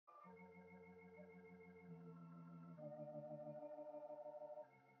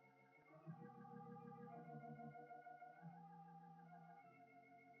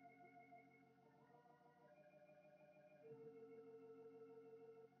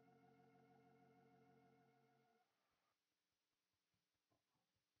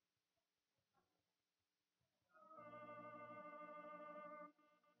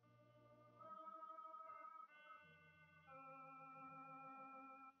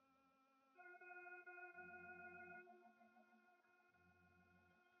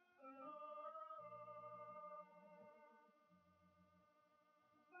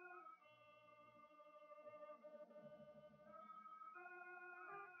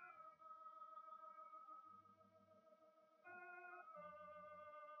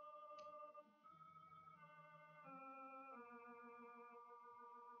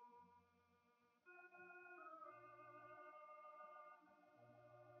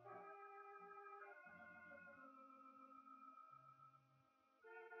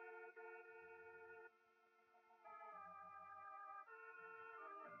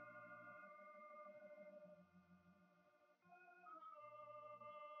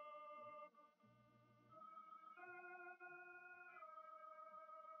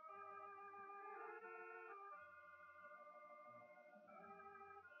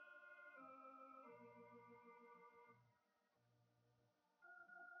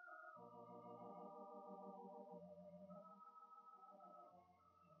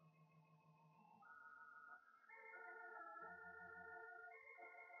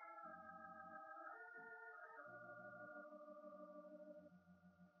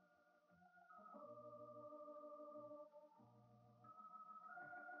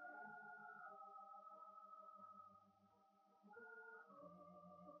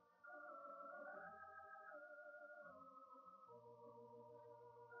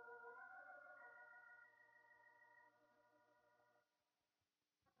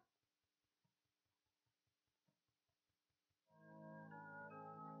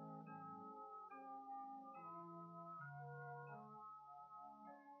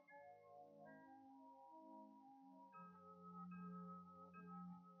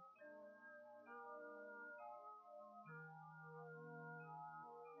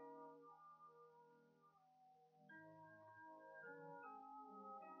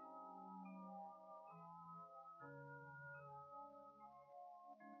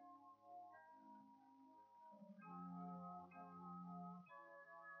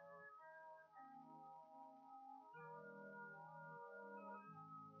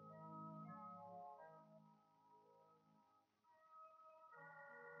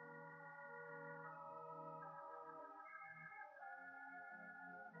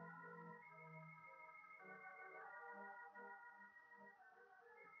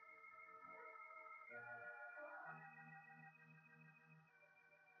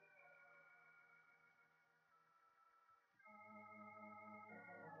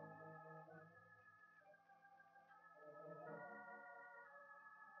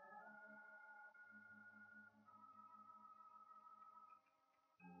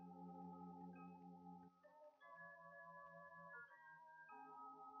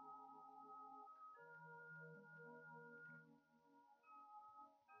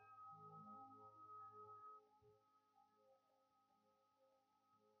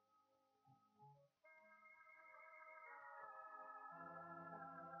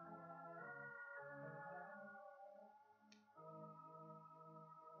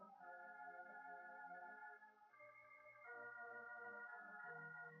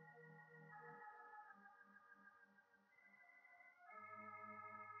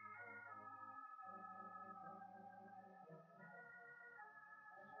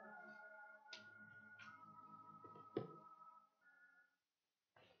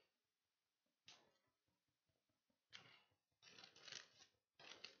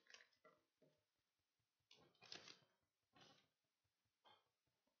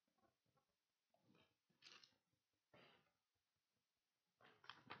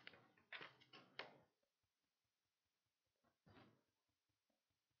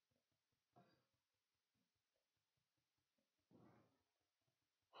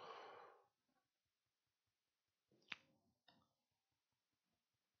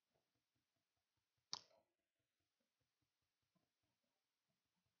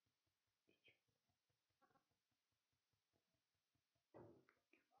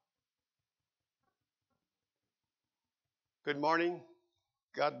Good morning.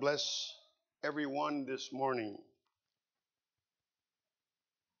 God bless everyone this morning.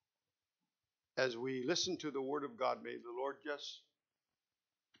 As we listen to the Word of God, may the Lord just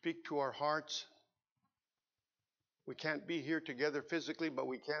speak to our hearts. We can't be here together physically, but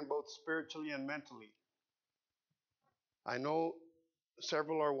we can both spiritually and mentally. I know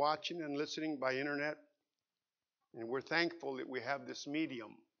several are watching and listening by internet, and we're thankful that we have this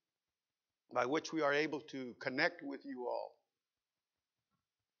medium by which we are able to connect with you all.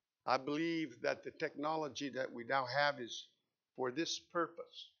 I believe that the technology that we now have is for this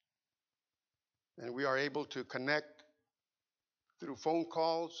purpose, and we are able to connect through phone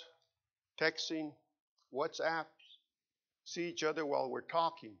calls, texting, WhatsApp, see each other while we're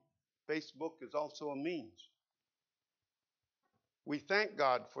talking. Facebook is also a means. We thank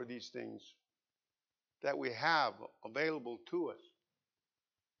God for these things that we have available to us.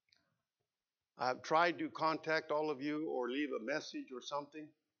 I've tried to contact all of you or leave a message or something.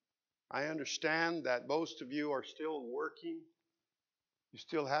 I understand that most of you are still working. You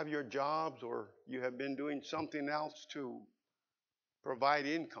still have your jobs, or you have been doing something else to provide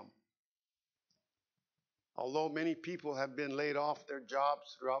income. Although many people have been laid off their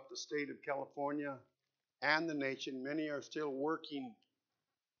jobs throughout the state of California and the nation, many are still working,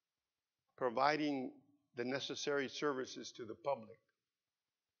 providing the necessary services to the public.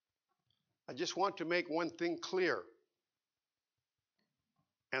 I just want to make one thing clear,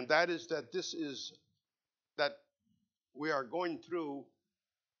 and that is that we are going through,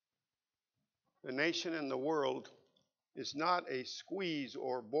 the nation and the world is not a squeeze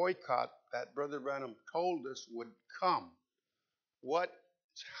or boycott that Brother Branham told us would come. What's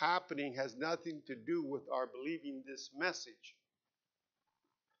happening has nothing to do with our believing this message.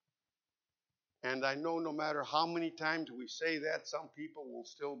 And I know no matter how many times we say that, some people will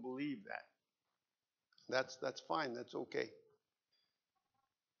still believe that. That's fine, that's okay.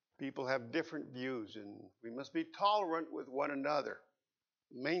 People have different views, and we must be tolerant with one another.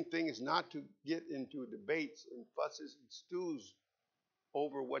 The main thing is not to get into debates and fusses and stews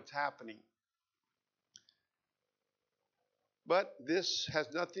over what's happening. But this has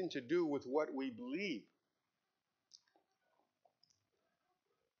nothing to do with what we believe.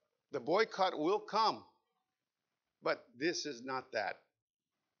 The boycott will come, but this is not that.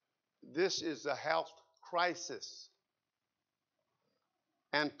 This is a health crisis,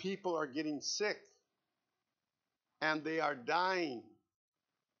 and people are getting sick, and they are dying.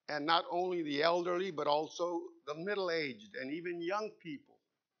 And not only the elderly, but also the middle-aged and even young people.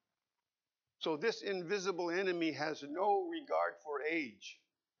 So this invisible enemy has no regard for age.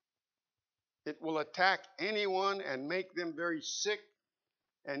 It will attack anyone and make them very sick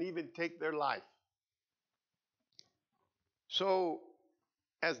and even take their life. So,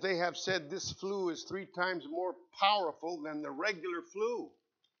 as they have said, this flu is 3 times more powerful than the regular flu.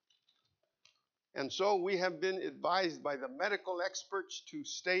 And so we have been advised by the medical experts to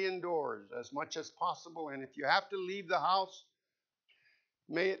stay indoors as much as possible. And if you have to leave the house,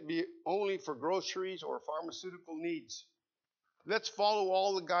 may it be only for groceries or pharmaceutical needs. Let's follow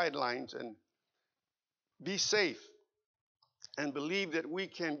all the guidelines and be safe and believe that we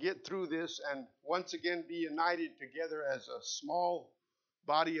can get through this and once again be united together as a small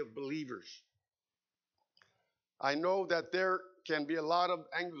body of believers. I know that there can be a lot of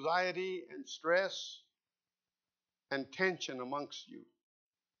anxiety and stress and tension amongst you.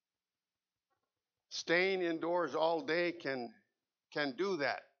 Staying indoors all day can do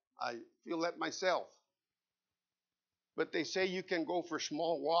that. I feel that myself. But they say you can go for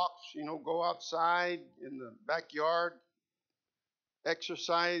small walks, go outside in the backyard,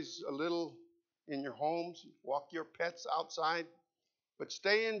 exercise a little in your homes, walk your pets outside, but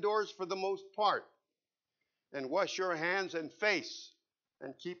stay indoors for the most part. And wash your hands and face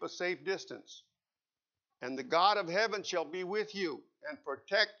and keep a safe distance. And the God of heaven shall be with you and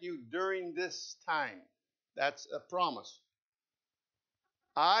protect you during this time. That's a promise.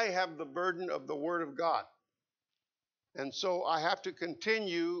 I have the burden of the Word of God. And so I have to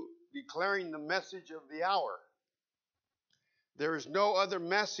continue declaring the message of the hour. There is no other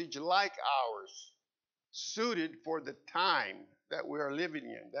message like ours suited for the time that we are living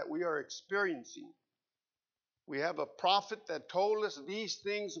in, that we are experiencing. We have a prophet that told us these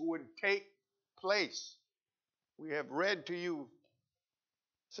things would take place. We have read to you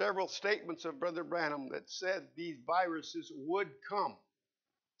several statements of Brother Branham that said these viruses would come.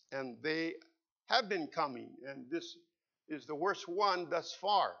 And they have been coming, and this is the worst one thus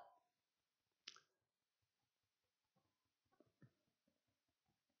far.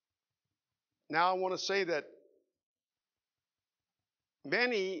 Now I want to say that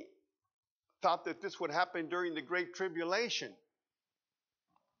many thought that this would happen during the Great Tribulation.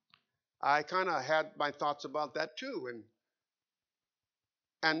 I kind of had my thoughts about that too,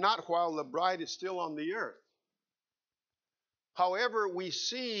 and not while the bride is still on the earth. However, we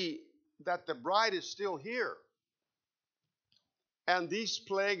see that the bride is still here, and these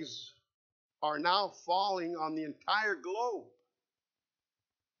plagues are now falling on the entire globe.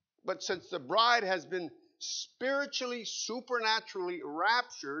 But since the bride has been spiritually, supernaturally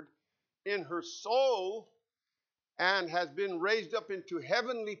raptured in her soul and has been raised up into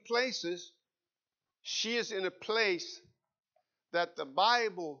heavenly places, she is in a place that the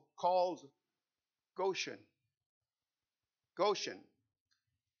Bible calls Goshen. Goshen.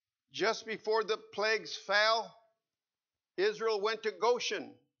 Just before the plagues fell, Israel went to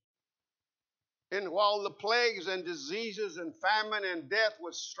Goshen. And while the plagues and diseases and famine and death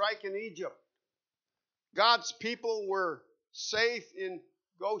was striking Egypt, God's people were safe in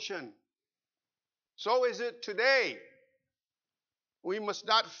Goshen. So is it today. We must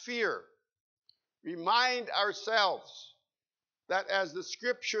not fear. Remind ourselves that, as the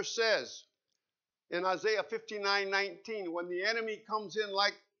scripture says in Isaiah 59:19, when the enemy comes in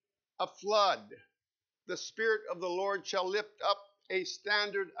like a flood, the Spirit of the Lord shall lift up a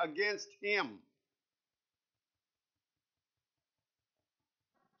standard against him.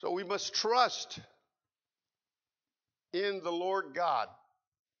 So we must trust in the Lord God.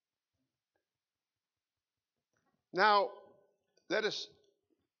 Now, let us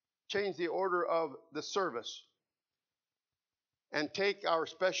change the order of the service and take our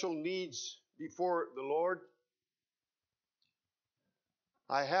special needs before the Lord.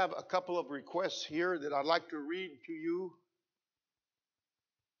 I have a couple of requests here that I'd like to read to you.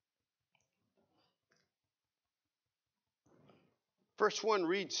 First one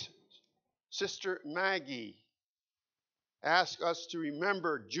reads, Sister Maggie asked us to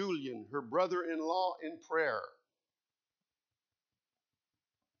remember Julian, her brother-in-law, in prayer,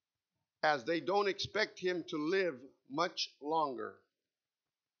 as they don't expect him to live much longer.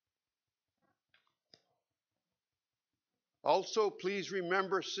 Also, please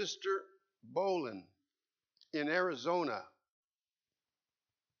remember Sister Bolin in Arizona.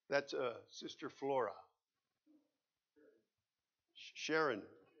 That's Sister Flora. Sharon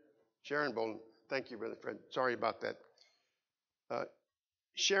Bolin. Thank you, Brother Fred. Sorry about that.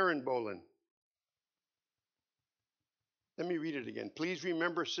 Sharon Bolin. Let me read it again. Please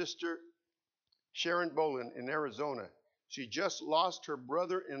remember Sister Sharon Bolin in Arizona. She just lost her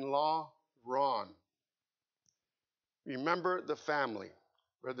brother-in-law, Ron. Remember the family,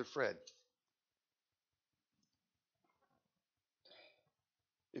 Brother Fred.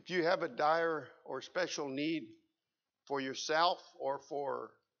 If you have a dire or special need for yourself or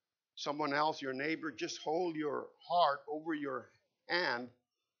for someone else, your neighbor, just hold your heart over your hand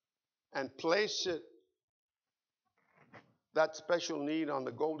and place it, that special need, on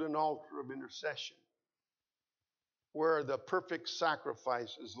the golden altar of intercession, where the perfect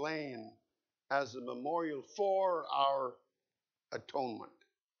sacrifice is laying as a memorial for our atonement,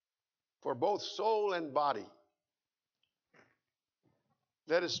 for both soul and body.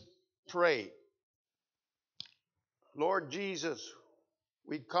 Let us pray. Lord Jesus,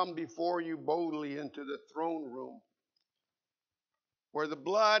 we come before you boldly into the throne room, where the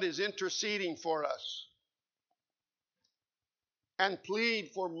blood is interceding for us, and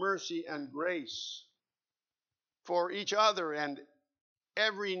plead for mercy and grace for each other and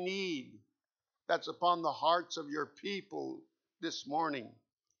every need that's upon the hearts of your people this morning.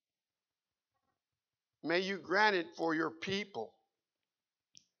 May you grant it for your people.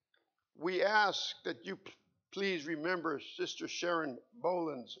 We ask that you please remember Sister Sharon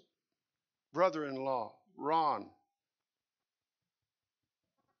Bolin's brother-in-law, Ron.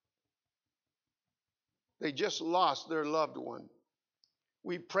 They just lost their loved one.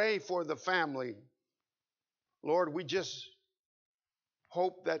 We pray for the family. Lord, we just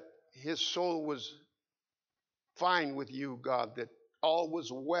hope that his soul was fine with you, God, that all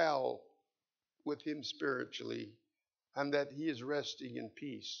was well with him spiritually, and that he is resting in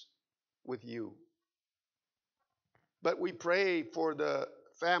peace with you. But we pray for the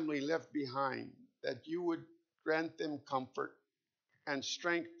family left behind, that you would grant them comfort and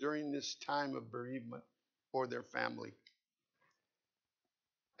strength during this time of bereavement for their family.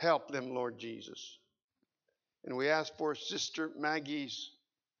 Help them, Lord Jesus. And we ask for Sister Maggie's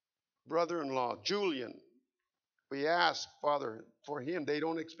brother-in-law, Julian. We ask, Father, for him. They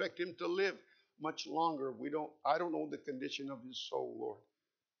don't expect him to live much longer. I don't know the condition of his soul, Lord.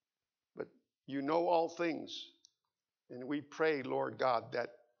 But you know all things. And we pray, Lord God, that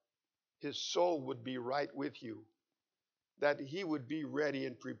his soul would be right with you, that he would be ready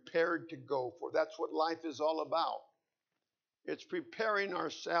and prepared to go, for that's what life is all about. It's preparing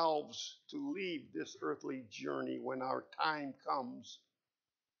ourselves to leave this earthly journey when our time comes.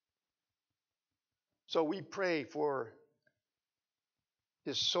 So we pray for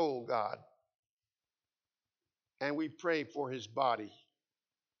his soul, God, and we pray for his body.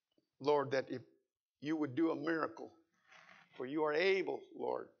 Lord, that if you would do a miracle, for you are able,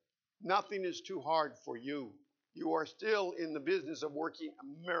 Lord. Nothing is too hard for you. You are still in the business of working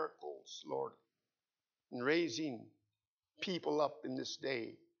miracles, Lord, and raising people up in this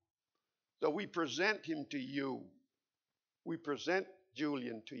day. So we present him to you. We present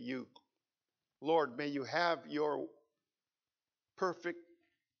Julian to you. Lord, may you have your perfect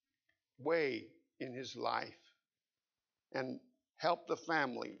way in his life and help the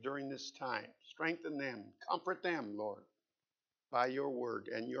family during this time. Strengthen them, comfort them, Lord, by your word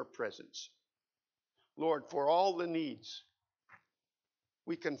and your presence. Lord, for all the needs,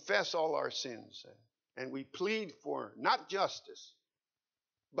 we confess all our sins and we plead for not justice,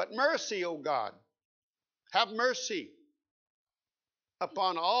 but mercy, O God. Have mercy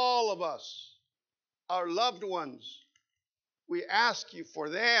upon all of us, our loved ones. We ask you for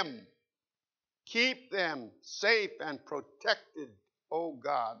them. Keep them safe and protected, O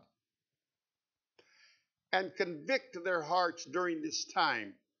God. And convict their hearts during this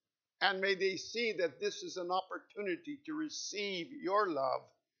time. And may they see that this is an opportunity to receive your love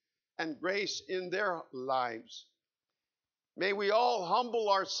and grace in their lives. May we all humble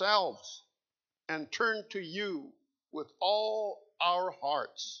ourselves and turn to you with all our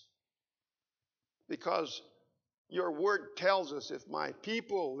hearts. Because your word tells us, if my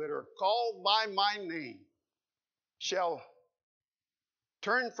people that are called by my name shall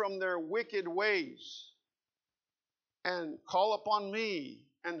turn from their wicked ways and call upon me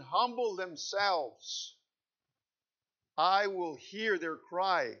and humble themselves, I will hear their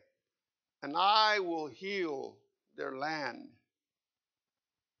cry and I will heal their land.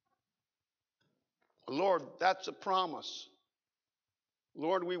 Lord, that's a promise.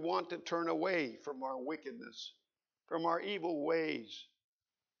 Lord, we want to turn away from our wickedness, from our evil ways,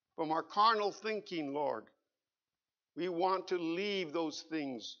 from our carnal thinking, Lord. We want to leave those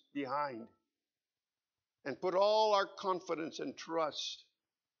things behind and put all our confidence and trust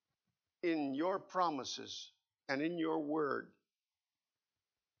in your promises and in your word.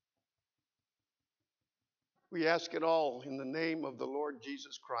 We ask it all in the name of the Lord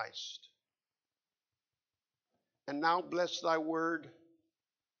Jesus Christ. And now bless thy word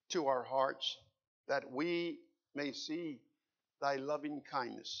to our hearts, that we may see thy loving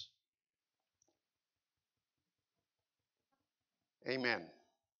kindness. Amen.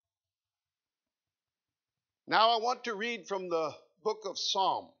 Now I want to read from the book of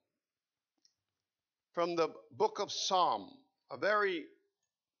Psalm. From the book of Psalm, a very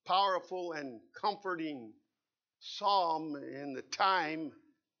powerful and comforting psalm in the time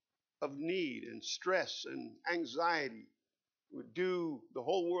of need and stress and anxiety. It would do the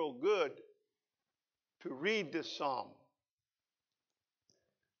whole world good to read this psalm.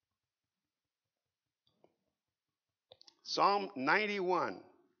 Psalm 91.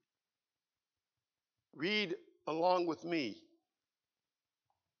 Read along with me.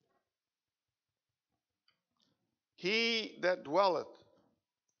 He that dwelleth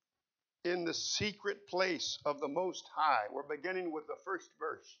in the secret place of the Most High. We're beginning with the first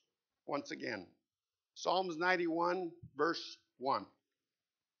verse once again. Psalms 91, verse 1.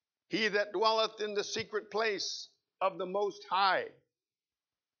 He that dwelleth in the secret place of the Most High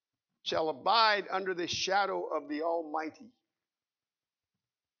shall abide under the shadow of the Almighty.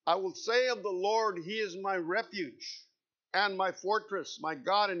 I will say of the Lord, he is my refuge and my fortress, my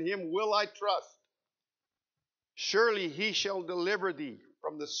God, in him will I trust. Surely he shall deliver thee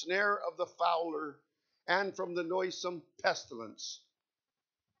from the snare of the fowler and from the noisome pestilence.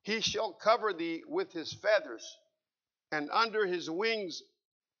 He shall cover thee with his feathers, and under his wings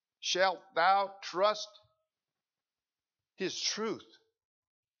shalt thou trust. His truth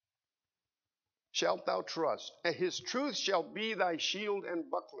shalt thou trust, and his truth shall be thy shield and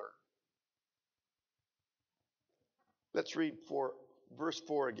buckler. Let's read verse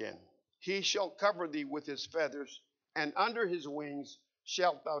 4 again. He shall cover thee with his feathers, and under his wings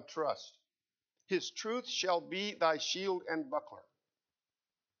shalt thou trust. His truth shall be thy shield and buckler.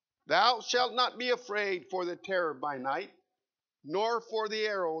 Thou shalt not be afraid for the terror by night, nor for the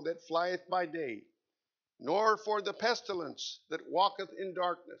arrow that flieth by day, nor for the pestilence that walketh in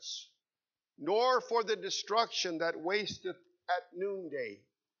darkness, nor for the destruction that wasteth at noonday.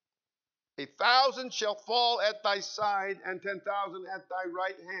 1,000 shall fall at thy side, and 10,000 at thy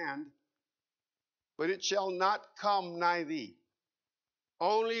right hand, but it shall not come nigh thee.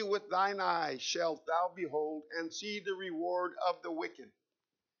 Only with thine eyes shalt thou behold and see the reward of the wicked.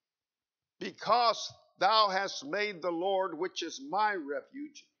 Because thou hast made the Lord, which is my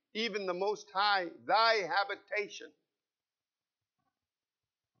refuge, even the Most High, thy habitation.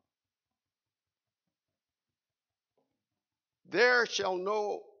 There shall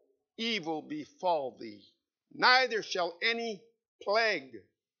no evil befall thee, neither shall any plague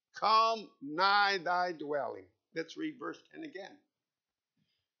come nigh thy dwelling. Let's read verse 10 again.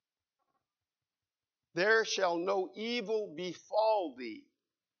 There shall no evil befall thee,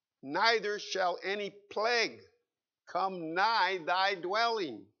 neither shall any plague come nigh thy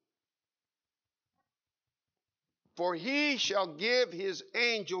dwelling. For he shall give his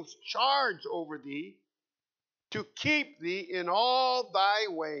angels charge over thee, to keep thee in all thy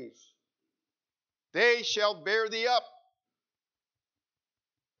ways. They shall bear thee up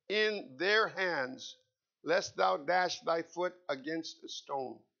in their hands, lest thou dash thy foot against a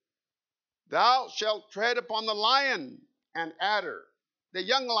stone. Thou shalt tread upon the lion and adder, the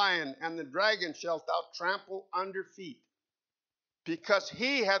young lion and the dragon shalt thou trample under feet. Because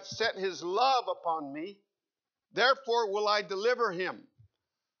he hath set his love upon me, therefore will I deliver him.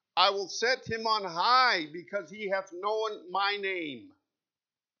 I will set him on high, because he hath known my name.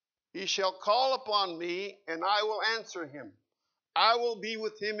 He shall call upon me, and I will answer him. I will be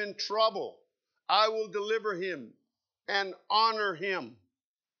with him in trouble. I will deliver him and honor him.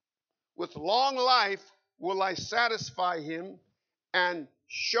 With long life will I satisfy him and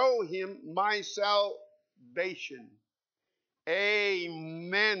show him my salvation.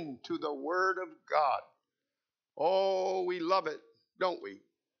 Amen to the word of God. Oh, we love it, don't we?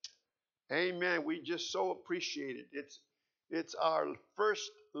 Amen. We just so appreciate it. It's our first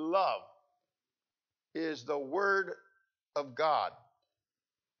love is the word of God.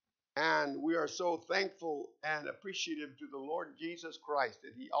 And we are so thankful and appreciative to the Lord Jesus Christ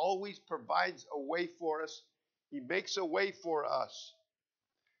that he always provides a way for us. He makes a way for us.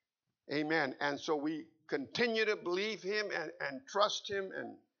 Amen. And so we continue to believe him and trust him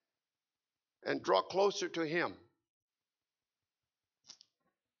and draw closer to him.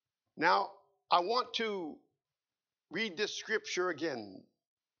 Now, I want to read this scripture again.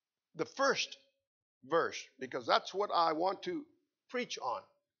 The first verse, because that's what I want to preach on,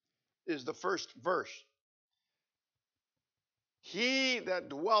 is the first verse. He that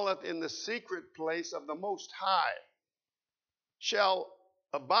dwelleth in the secret place of the Most High shall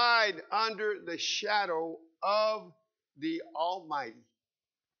abide under the shadow of the Almighty.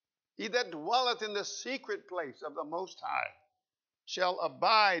 He that dwelleth in the secret place of the Most High shall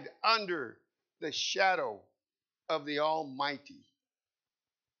abide under the shadow of the Almighty.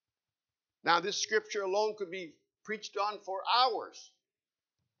 Now, this scripture alone could be preached on for hours.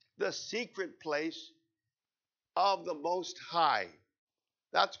 The secret place of the Most High.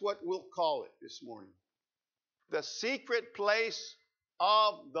 That's what we'll call it this morning. The secret place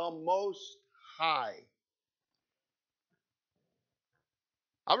of the Most High.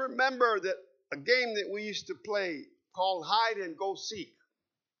 I remember that a game that we used to play called Hide and Go Seek.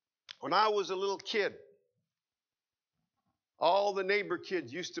 When I was a little kid, all the neighbor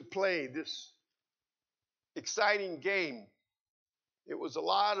kids used to play this exciting game. It was a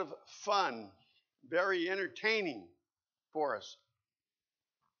lot of fun, very entertaining for us.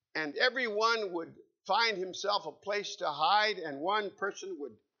 And everyone would find himself a place to hide, and one person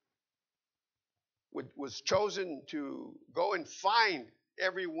was chosen to go and find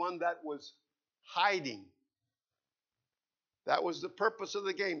everyone that was hiding. That was the purpose of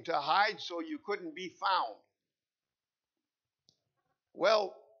the game, to hide so you couldn't be found.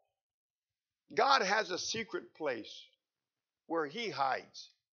 Well, God has a secret place where he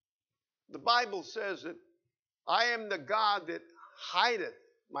hides. The Bible says that I am the God that hideth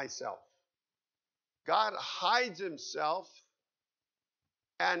myself. God hides himself,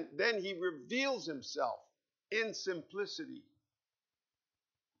 and then he reveals himself in simplicity.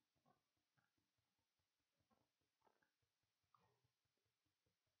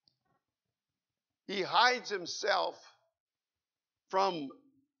 He hides himself from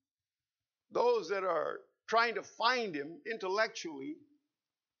those that are trying to find him intellectually,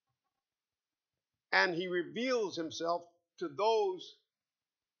 and he reveals himself to those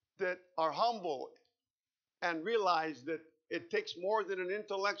that are humble and realize that it takes more than an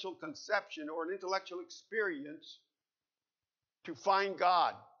intellectual conception or an intellectual experience to find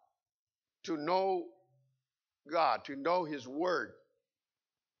God, to know God, to know his word.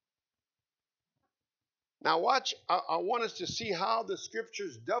 Now watch, I want us to see how the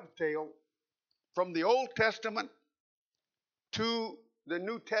scriptures dovetail from the Old Testament to the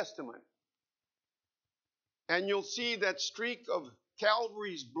New Testament. And you'll see that streak of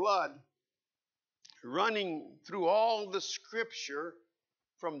Calvary's blood running through all the scripture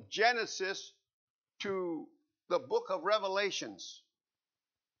from Genesis to the book of Revelations.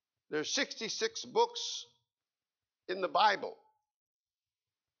 There's 66 books in the Bible.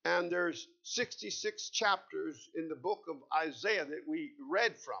 And there's 66 chapters in the book of Isaiah that we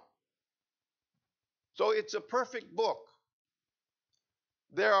read from. So it's a perfect book.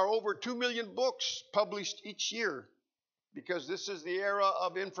 There are over 2 million books published each year because this is the era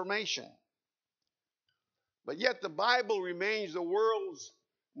of information. But yet the Bible remains the world's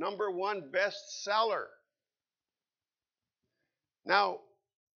 #1 bestseller. Now,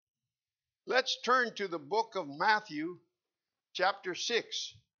 let's turn to the book of Matthew, chapter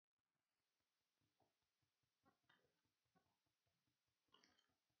 6.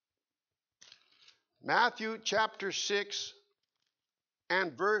 Matthew chapter 6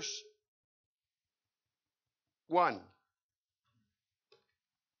 and verse 1.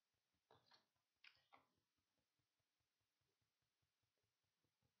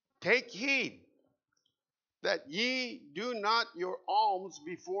 Take heed that ye do not your alms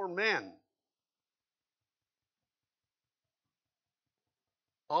before men.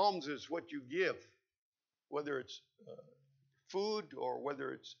 Alms is what you give, whether it's food or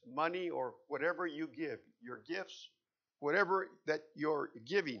whether it's money or whatever you give, your gifts, whatever that you're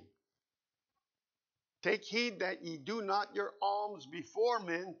giving. Take heed that ye do not your alms before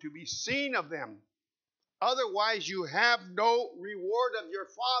men to be seen of them. Otherwise you have no reward of your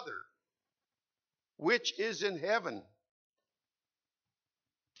Father, which is in heaven.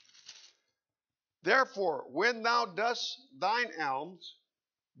 Therefore, when thou dost thine alms,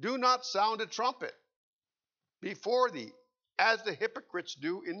 do not sound a trumpet before thee, as the hypocrites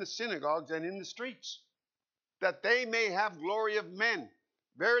do in the synagogues and in the streets, that they may have glory of men.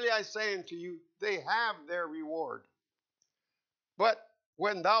 Verily I say unto you, they have their reward. But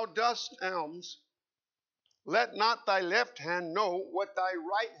when thou dost alms, let not thy left hand know what thy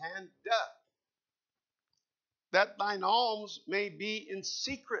right hand doth, that thine alms may be in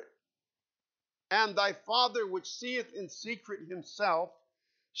secret. And thy Father which seeth in secret himself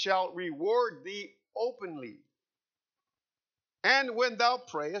shall reward thee openly. And when thou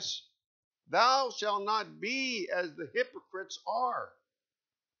prayest, thou shalt not be as the hypocrites are,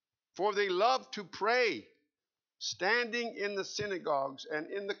 for they love to pray, standing in the synagogues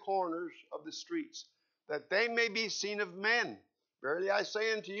and in the corners of the streets, that they may be seen of men. Verily I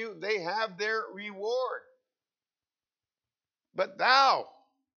say unto you, they have their reward. But thou,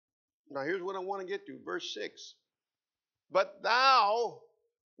 now here's what I want to get to, verse 6. But thou,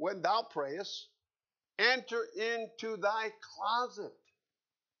 when thou prayest, enter into thy closet.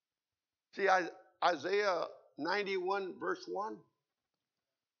 See, Isaiah 91, verse 1.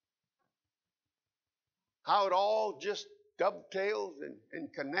 How it all just dovetails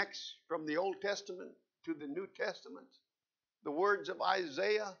and connects from the Old Testament to the New Testament. The words of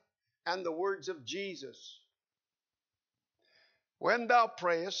Isaiah and the words of Jesus. When thou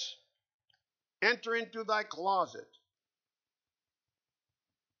prayest, enter into thy closet.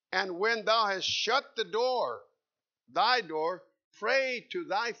 And when thou hast shut the door, thy door, pray to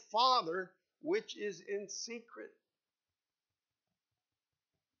thy Father which is in secret.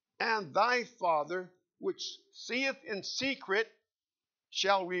 And thy Father which seeth in secret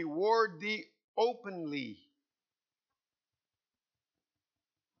shall reward thee openly.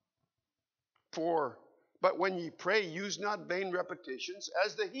 But when ye pray, use not vain repetitions,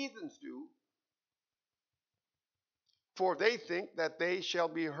 as the heathens do, for they think that they shall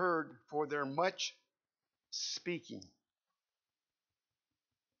be heard for their much speaking.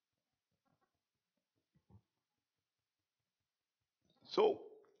 So,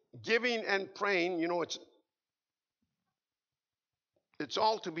 giving and praying, you know, it's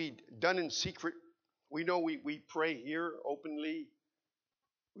all to be done in secret. We know we pray here openly.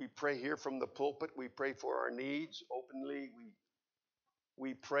 We pray here from the pulpit. We pray for our needs openly.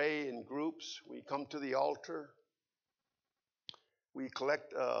 We pray in groups. We come to the altar. We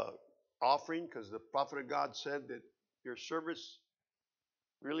collect offering, because the prophet of God said that your service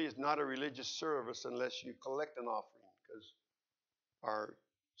really is not a religious service unless you collect an offering, because our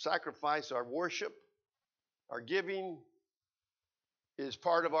sacrifice, our worship, our giving is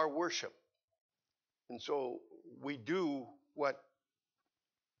part of our worship. And so we do what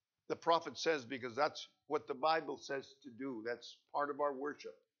the prophet says, because that's what the Bible says to do. That's part of our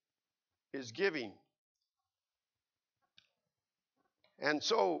worship, is giving. And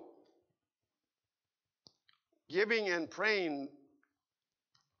so giving and praying,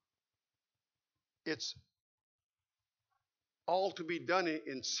 it's all to be done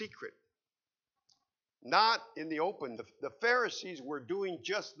in secret. not in the open. The Pharisees were doing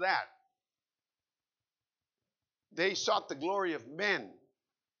just that. They sought the glory of men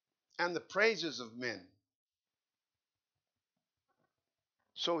and the praises of men.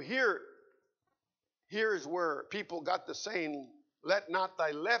 So here is where people got the saying, let not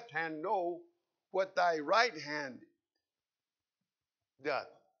thy left hand know what thy right hand doth.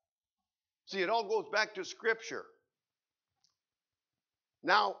 See, it all goes back to Scripture.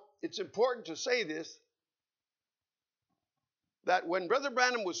 Now, it's important to say this, that when Brother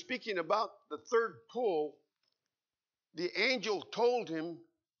Branham was speaking about the third pull, the angel told him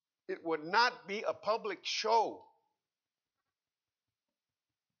it would not be a public show.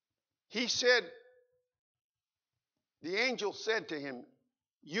 He said, the angel said to him,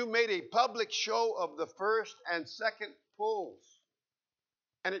 you made a public show of the first and second pulls,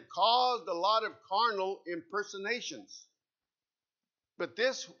 and it caused a lot of carnal impersonations. But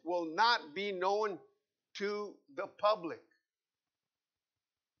this will not be known to the public.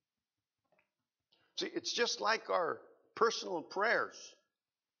 See, it's just like our personal prayers.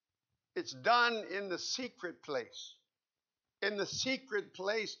 It's done in the secret place. In the secret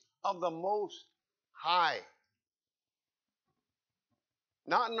place of the Most High.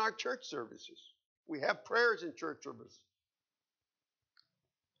 Not in our church services. We have prayers in church services.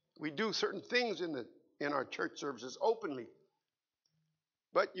 We do certain things in our church services openly.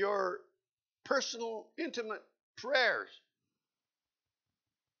 But your personal, intimate prayers,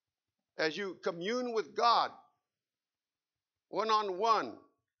 as you commune with God, one-on-one,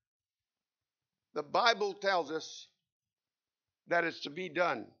 the Bible tells us that it's to be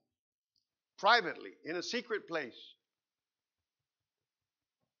done privately, in a secret place.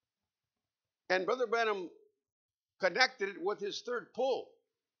 And Brother Branham connected it with his third pull.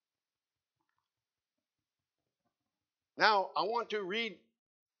 Now, I want to read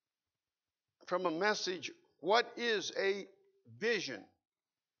from a message, what is a vision?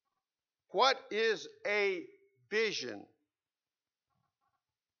 What is a vision?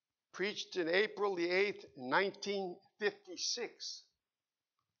 Preached in April the 8th, 1956.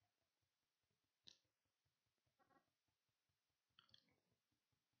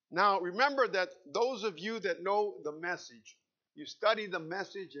 Now, remember that those of you that know the message, you study the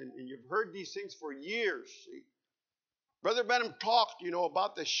message and you've heard these things for years. See? Brother Branham talked,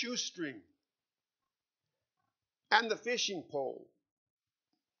 about the shoestring and the fishing pole.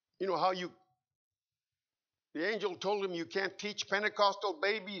 You know how the angel told him you can't teach Pentecostal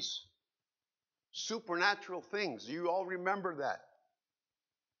babies supernatural things. You all remember that.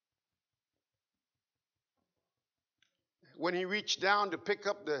 When he reached down to pick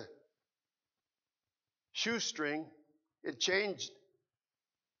up the shoestring, it changed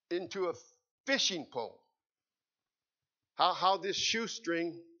into a fishing pole. How this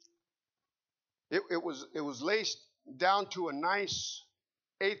shoestring, it was laced down to a nice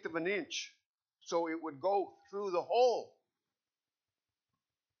 1/8 of an inch, so it would go through the hole.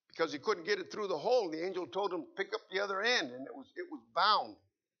 Because he couldn't get it through the hole, the angel told him pick up the other end, and it was bound,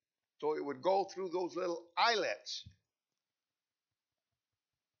 so it would go through those little eyelets.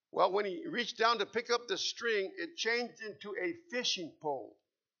 Well, when he reached down to pick up the string, it changed into a fishing pole,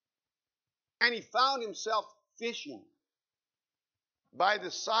 and he found himself fishing by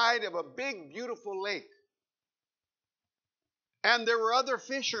the side of a big, beautiful lake. And there were other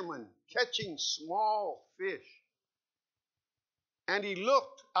fishermen catching small fish. And he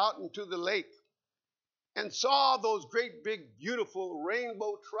looked out into the lake and saw those great, big, beautiful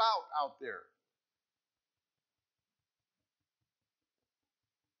rainbow trout out there.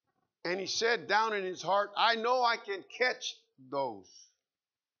 And he said down in his heart, I know I can catch those.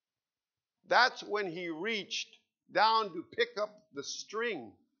 That's when he reached down to pick up the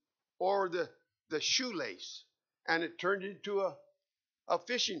string or the shoelace, and it turned into a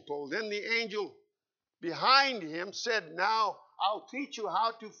fishing pole. Then the angel behind him said, now I'll teach you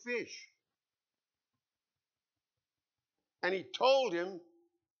how to fish. And he told him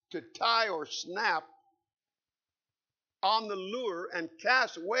to tie or snap on the lure and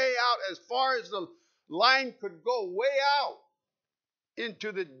cast way out as far as the line could go, way out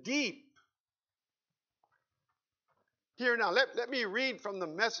into the deep. Here now, let me read from the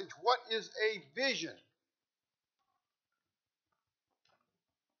message, what is a vision?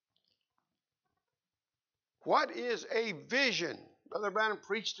 What is a vision? Brother Branham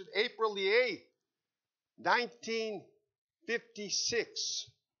preached it April the 8th, 1956.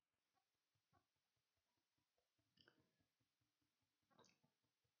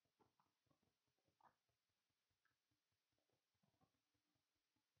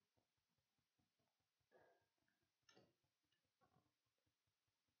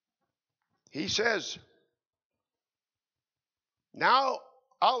 He says, Now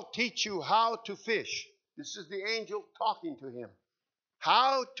I'll teach you how to fish. This is the angel talking to him.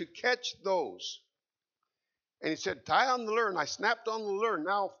 How to catch those. And he said, tie on the lure. And I snapped on the lure.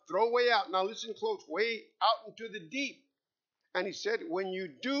 Now throw way out. Now listen close. Way out into the deep. And he said, when you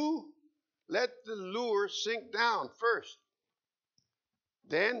do, let the lure sink down first.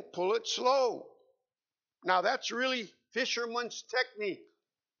 Then pull it slow. Now that's really fisherman's technique.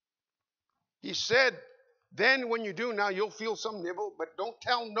 He said, then when you do, now you'll feel some nibble, but don't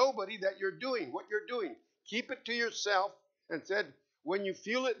tell nobody that you're doing what you're doing. Keep it to yourself. And said, when you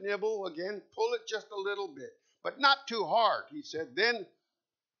feel it nibble again, pull it just a little bit, but not too hard. He said, then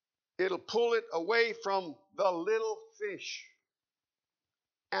it'll pull it away from the little fish.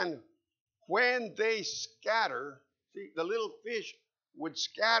 And when they scatter, see, the little fish would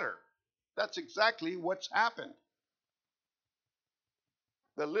scatter. That's exactly what's happened.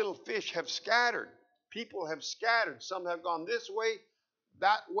 The little fish have scattered. People have scattered. Some have gone this way,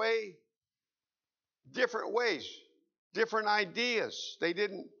 that way, different ways, different ideas. They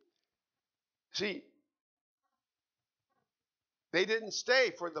didn't stay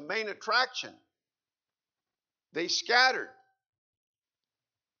for the main attraction. They scattered.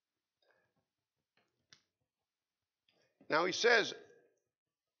 Now he says,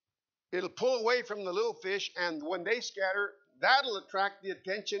 it'll pull away from the little fish, and when they scatter, that'll attract the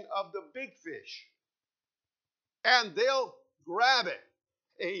attention of the big fish. And they'll grab it.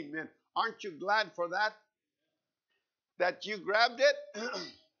 Amen. Aren't you glad for that? That you grabbed it?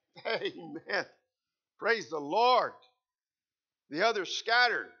 Amen. Praise the Lord. The others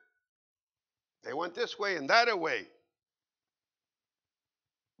scattered. They went this way and that way.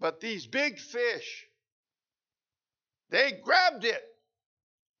 But these big fish, they grabbed it.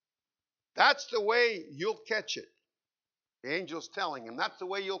 That's the way you'll catch it. The angel's telling him, that's the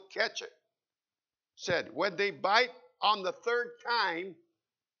way you'll catch it. Said, when they bite on the third time,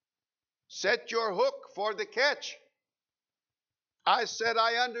 set your hook for the catch. I said,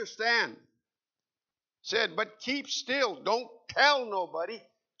 I understand. Said, but keep still. Don't tell nobody.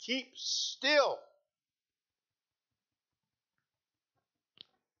 Keep still.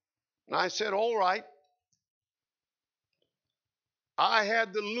 And I said, all right. I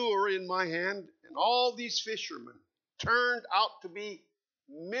had the lure in my hand, and all these fishermen turned out to be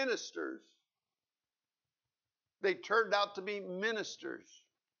ministers. They turned out to be ministers.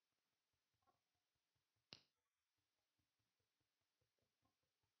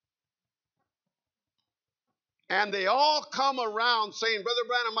 And they all come around saying, Brother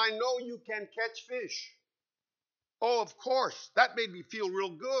Branham, I know you can catch fish. Oh, of course. That made me feel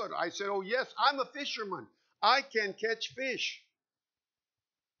real good. I said, oh, yes, I'm a fisherman. I can catch fish.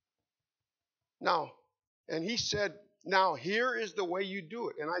 Now, and he said, now here is the way you do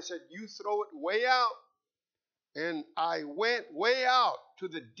it. And I said, you throw it way out. And I went way out to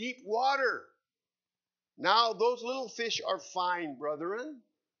the deep water. Now those little fish are fine, brethren.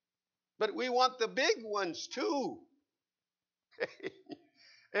 But we want the big ones too.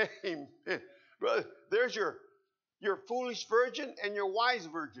 Amen. Brother, there's your foolish virgin and your wise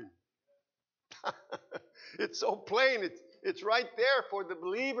virgin. It's so plain. It's right there for the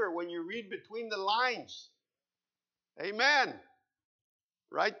believer when you read between the lines. Amen.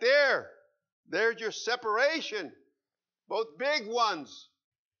 Right there. There's your separation. Both big ones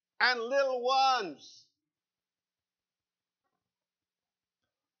and little ones.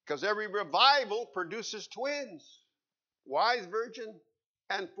 Because every revival produces twins. Wise virgin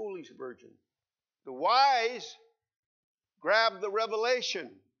and foolish virgin. The wise grab the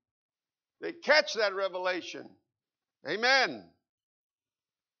revelation. They catch that revelation. Amen.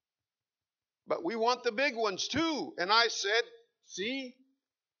 But we want the big ones too. And I said, see,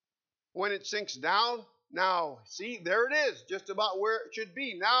 when it sinks down, now, see, there it is, just about where it should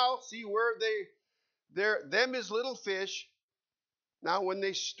be. Now, see where them is little fish. Now, when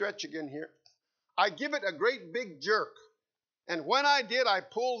they stretch again here, I give it a great big jerk. And when I did, I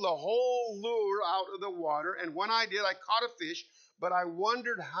pulled the whole lure out of the water. And when I did, I caught a fish. But I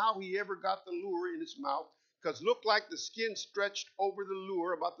wondered how he ever got the lure in his mouth, because it looked like the skin stretched over the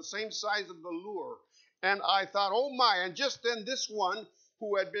lure, about the same size of the lure. And I thought, oh my, and just then this one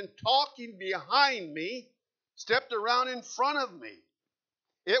who had been talking behind me stepped around in front of me.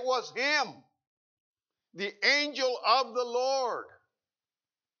 It was him, the angel of the Lord.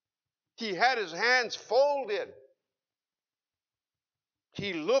 He had his hands folded.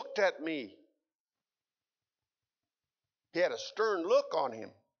 He looked at me. He had a stern look on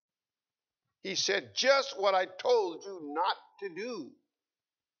him. He said, just what I told you not to do.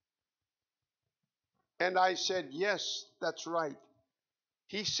 And I said, yes, that's right.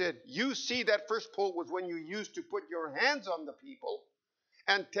 He said, you see, that first pull was when you used to put your hands on the people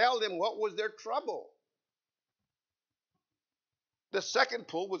and tell them what was their trouble. The second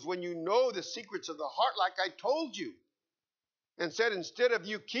pull was when you know the secrets of the heart, like I told you. And said, instead of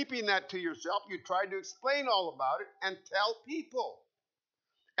you keeping that to yourself, you tried to explain all about it and tell people.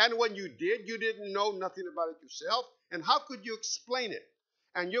 And when you did, you didn't know nothing about it yourself. And how could you explain it?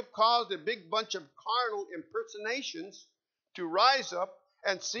 And you've caused a big bunch of carnal impersonations to rise up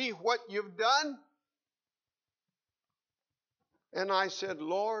and see what you've done. And I said,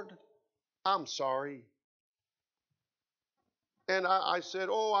 Lord, I'm sorry. And I said,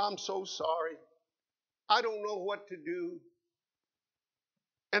 oh, I'm so sorry. I don't know what to do.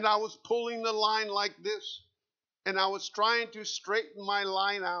 And I was pulling the line like this. And I was trying to straighten my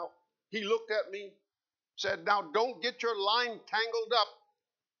line out. He looked at me, said, now don't get your line tangled up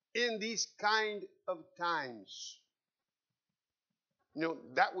in these kind of times. You know,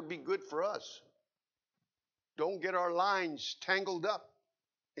 that would be good for us. Don't get our lines tangled up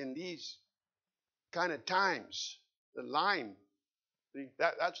in these kind of times. The line,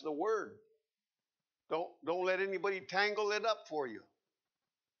 that's the word. Don't let anybody tangle it up for you.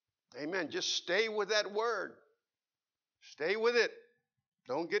 Amen. Just stay with that word. Stay with it.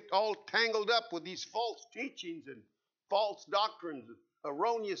 Don't get all tangled up with these false teachings and false doctrines,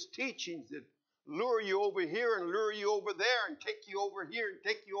 erroneous teachings that lure you over here and lure you over there and take you over here and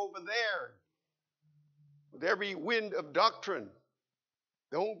take you over there. With every wind of doctrine.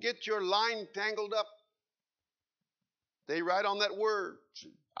 Don't get your line tangled up. Stay right on that word.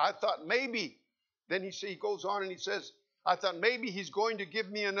 I thought maybe, then he goes on and he says, I thought maybe he's going to give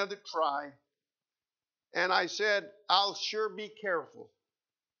me another try. And I said, I'll sure be careful.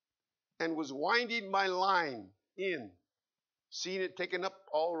 And was winding my line in, seeing it taken up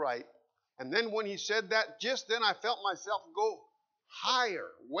all right. And then when he said that, just then I felt myself go higher,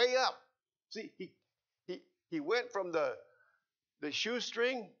 way up. See, he went from the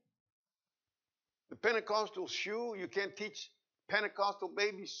shoestring, the Pentecostal shoe. You can't teach Pentecostal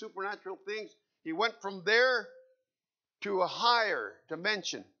babies supernatural things. He went from there to a higher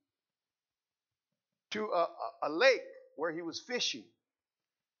dimension, to a lake where he was fishing.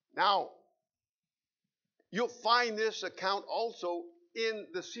 Now, you'll find this account also in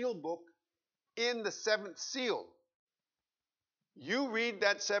the seal book, in the seventh seal. You read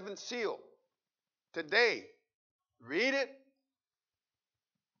that seventh seal today. Read it.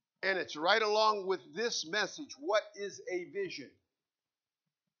 And it's right along with this message. What is a vision?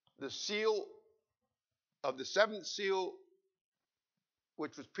 The seal of the seventh seal,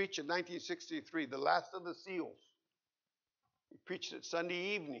 which was preached in 1963, the last of the seals. He preached it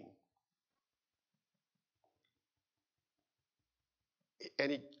Sunday evening.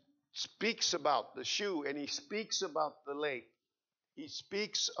 And he speaks about the shoe, and he speaks about the lake. He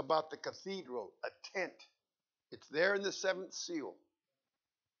speaks about the cathedral, a tent. It's there in the seventh seal.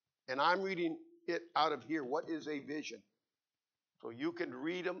 And I'm reading it out of here. What is a vision? So you can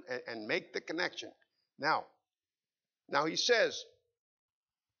read them and make the connection. Now he says,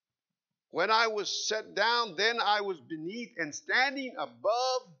 when I was set down, then I was beneath and standing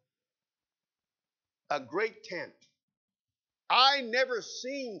above a great tent. I never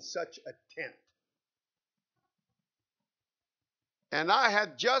seen such a tent. And I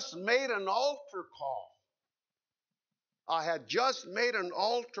had just made an altar call. I had just made an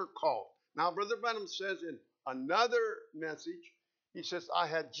altar call. Now, Brother Branham says in another message, he says, I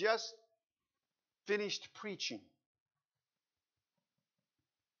had just finished preaching.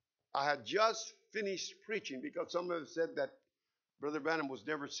 I had just finished preaching, because some have said that Brother Branham was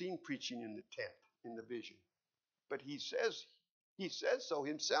never seen preaching in the tent, in the vision. But he says so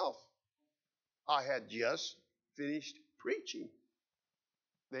himself. I had just finished preaching.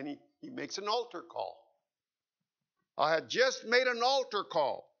 Then he makes an altar call. I had just made an altar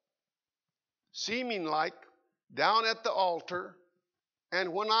call, seeming like down at the altar.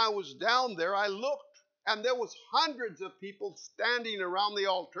 And when I was down there, I looked, and there was hundreds of people standing around the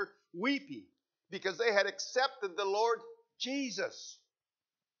altar weeping, because they had accepted the Lord Jesus.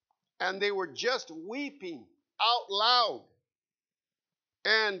 And they were just weeping out loud.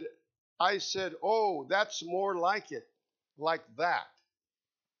 And I said, oh, that's more like it, like that.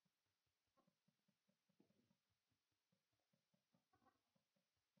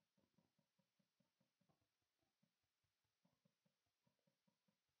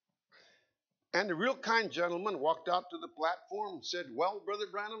 And the real kind gentleman walked out to the platform and said, well, Brother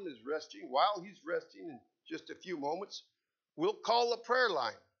Branham is resting. While he's resting, in just a few moments, we'll call a prayer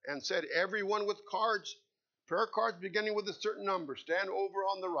line. And said, everyone with cards, prayer cards beginning with a certain number, stand over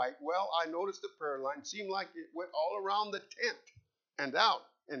on the right. Well, I noticed the prayer line seemed like it went all around the tent. and out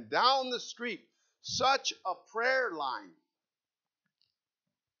and down the street. Such a prayer line.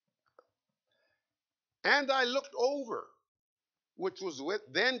 And I looked over, which was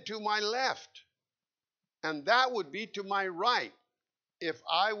then to my left, and that would be to my right. If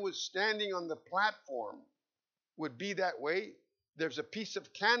I was standing on the platform, would be that way. There's a piece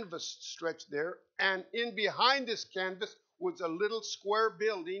of canvas stretched there, and in behind this canvas was a little square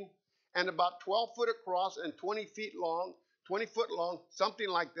building, and about 12 foot across and 20 foot long, something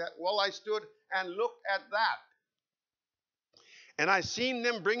like that. Well, I stood and looked at that. And I seen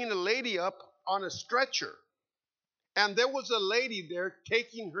them bringing a lady up on a stretcher. And there was a lady there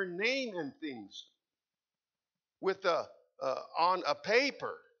taking her name and things with on a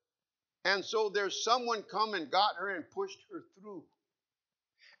paper. And so there's someone come and got her and pushed her through.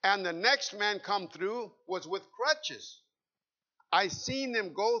 And the next man come through was with crutches. I seen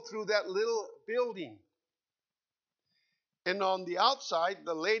them go through that little building. And on the outside,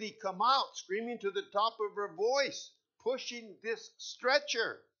 the lady come out screaming to the top of her voice, pushing this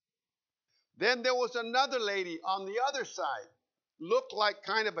stretcher. Then there was another lady on the other side, looked like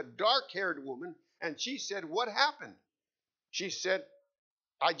kind of a dark-haired woman, and she said, "What happened?" She said,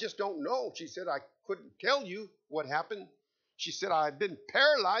 "I just don't know." She said, "I couldn't tell you what happened." She said, "I've been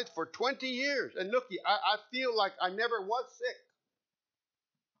paralyzed for 20 years. And look, I feel like I never was sick."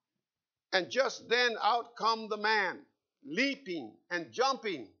 And just then out come the man, leaping and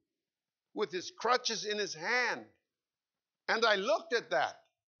jumping with his crutches in his hand. And I looked at that.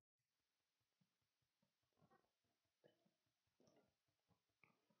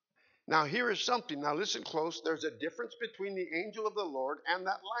 Now here is something. Now listen close. There's a difference between the angel of the Lord and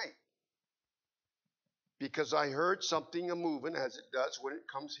that light. Because I heard something a-moving, as it does when it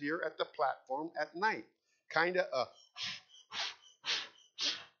comes here at the platform at night. Kind of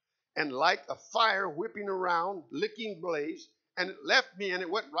and like a fire whipping around, licking blaze. And it left me, and it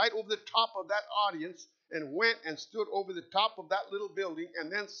went right over the top of that audience and went and stood over the top of that little building and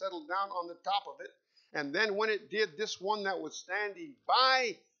then settled down on the top of it. And then when it did, this one that was standing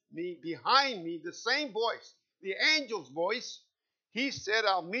by me, behind me, the same voice, the angel's voice, he said,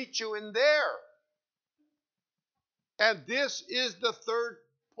 "I'll meet you in there." And this is the third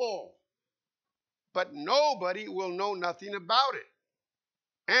pull. But nobody will know nothing about it.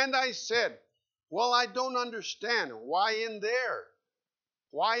 And I said, "Well, I don't understand. Why in there?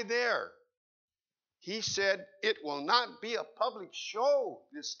 Why there?" He said, "It will not be a public show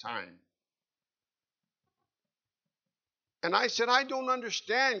this time." And I said, "I don't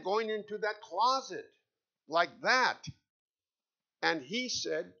understand going into that closet like that." And he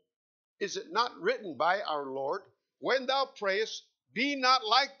said, "Is it not written by our Lord, 'When thou prayest, be not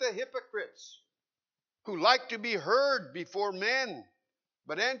like the hypocrites, who like to be heard before men,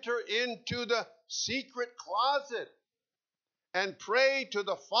 but enter into the secret closet and pray to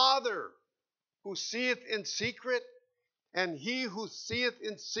the Father who seeth in secret, and he who seeth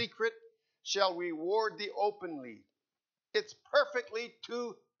in secret shall reward thee openly.'" It's perfectly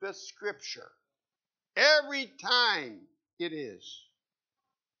to the scripture. Every time it is.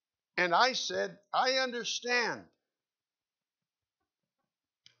 And I said, "I understand."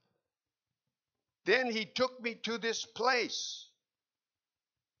 Then he took me to this place.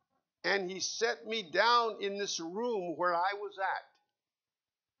 And he set me down in this room where I was at.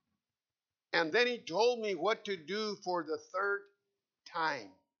 And then he told me what to do for the third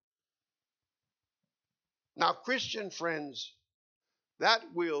time. Now, Christian friends,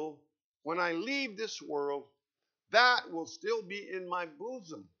 that will, when I leave this world, that will still be in my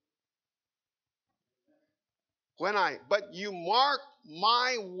bosom. But you mark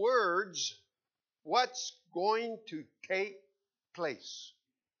my words, what's going to take place.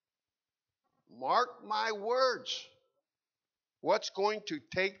 Mark my words, what's going to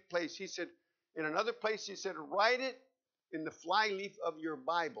take place. He said, in another place, he said, "Write it in the flyleaf of your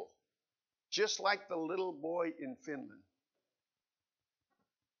Bible, just like the little boy in Finland."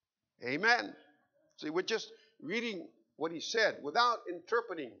 Amen. See, we're just reading what he said without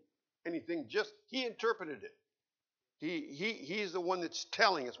interpreting anything. Just he interpreted it. He's the one that's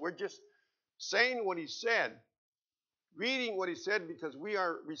telling us. We're just saying what he said, reading what he said, because we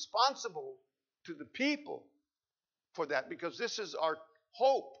are responsible to the people for that, because this is our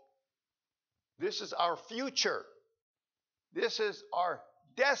hope. This is our future. This is our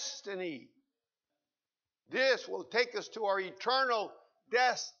destiny. This will take us to our eternal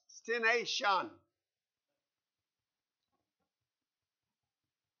destination.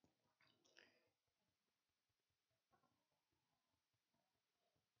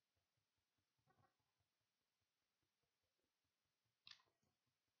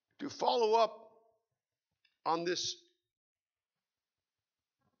 To follow up on this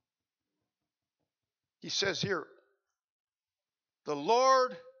He says here, the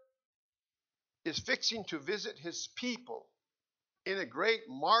Lord is fixing to visit his people in a great,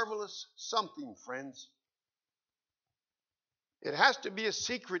 marvelous something, friends. It has to be a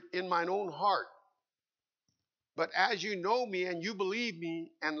secret in mine own heart. But as you know me and you believe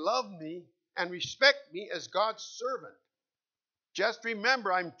me and love me and respect me as God's servant, just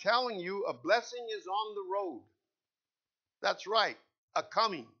remember I'm telling you a blessing is on the road. That's right, a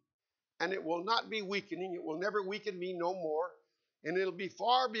coming. And it will not be weakening. It will never weaken me no more. And it'll be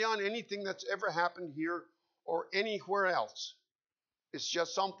far beyond anything that's ever happened here or anywhere else. It's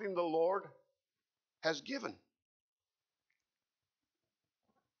just something the Lord has given.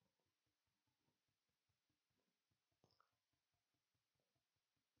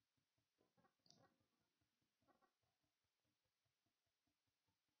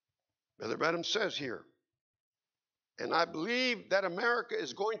 Brother Branham says here, and I believe that America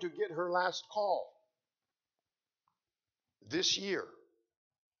is going to get her last call this year.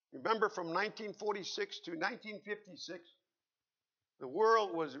 Remember, from 1946 to 1956, the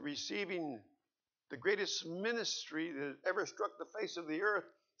world was receiving the greatest ministry that has ever struck the face of the earth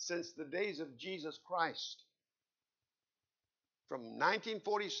since the days of Jesus Christ. From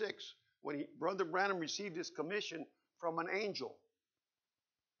 1946, when Brother Branham received his commission from an angel,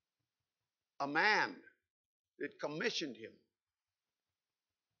 a man that commissioned him.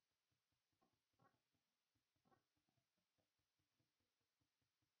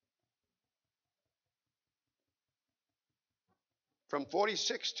 From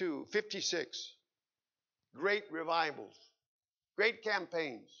 46 to 56, great revivals, great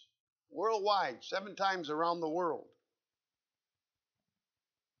campaigns, worldwide, 7 times around the world.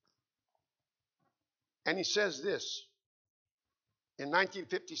 And he says this in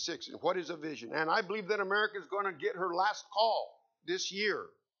 1956, and what is a vision? And I believe that America is going to get her last call this year,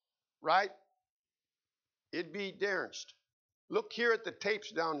 right? It'd be Darrenst. Look here at the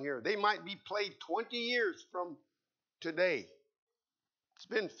tapes down here. They might be played 20 years from today. It's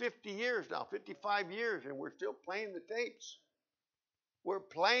been 50 years now, 55 years, and we're still playing the tapes. We're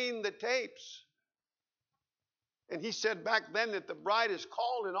playing the tapes. And he said back then that the bride is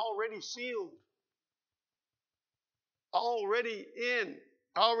called and already sealed. Already in,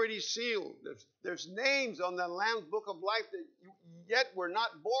 already sealed. There's names on the Lamb's Book of Life that yet were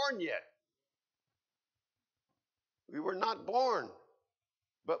not born yet. We were not born.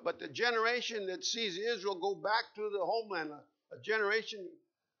 But the generation that sees Israel go back to the homeland, a generation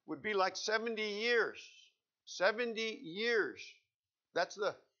would be like 70 years. 70 years. That's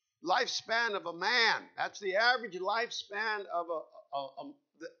the lifespan of a man. That's the average lifespan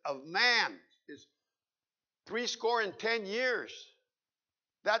of man is 70 years.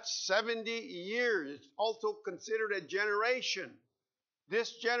 That's 70 years. It's also considered a generation.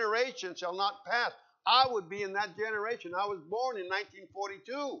 This generation shall not pass. I would be in that generation. I was born in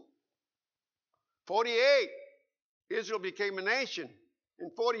 1942. 48, Israel became a nation. In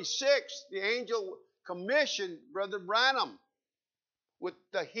 46, the angel commissioned Brother Branham with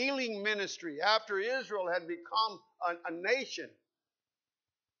the healing ministry after Israel had become a nation.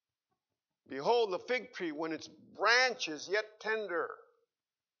 Behold the fig tree when its branch is yet tender.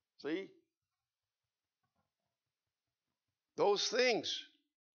 See? Those things.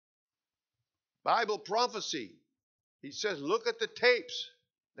 Bible prophecy. He says, look at the tapes.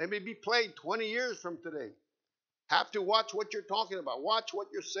 They may be played 20 years from today. Have to watch what you're talking about. Watch what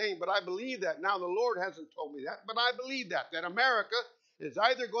you're saying. But I believe that. Now, the Lord hasn't told me that, but I believe that America is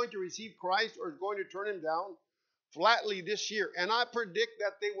either going to receive Christ or is going to turn him down flatly this year. And I predict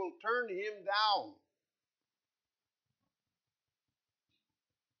that they will turn him down.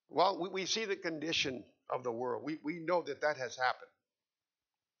 Well, we see the condition of the world. We know that has happened.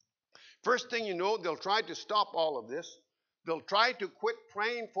 First thing you know, they'll try to stop all of this. They'll try to quit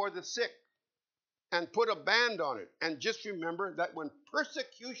praying for the sick and put a band on it. And just remember that when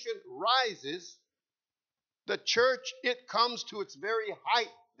persecution rises, the church, it comes to its very height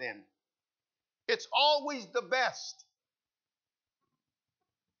then. It's always the best.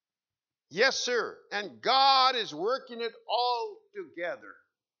 Yes, sir. And God is working it all together.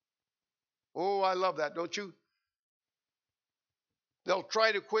 Oh, I love that, don't you? They'll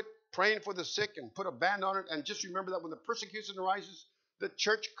try to quit praying for the sick and put a band on it. And just remember that when the persecution arises, the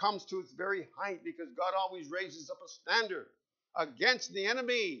church comes to its very height because God always raises up a standard against the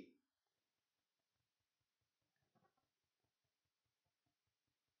enemy.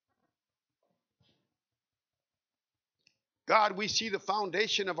 God, we see the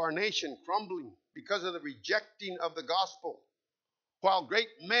foundation of our nation crumbling because of the rejecting of the gospel. While great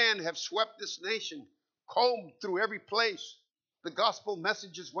men have swept this nation, combed through every place, the gospel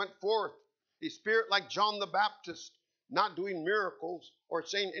messages went forth, a spirit like John the Baptist, not doing miracles or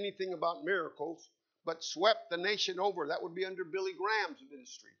saying anything about miracles, but swept the nation over. That would be under Billy Graham's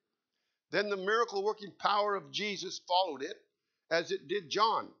ministry. Then the miracle working power of Jesus followed it, as it did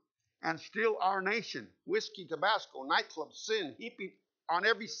John. And still our nation, whiskey, tobacco, nightclubs, sin, heaping on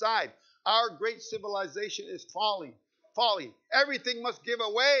every side. Our great civilization is falling. Everything must give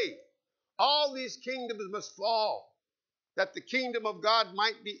away. All these kingdoms must fall, that the kingdom of God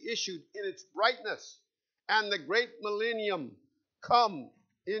might be issued in its brightness, and the great millennium come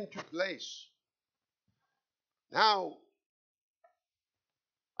into place. Now,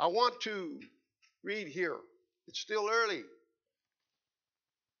 I want to read here. It's still early.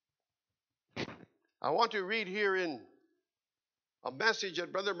 I want to read here in a message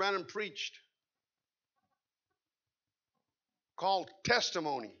that Brother Branham preached called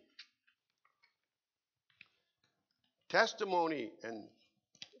Testimony. Testimony, and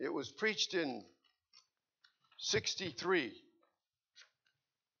it was preached in 63.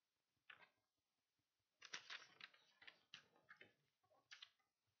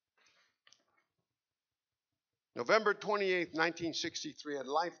 November 28th, 1963, at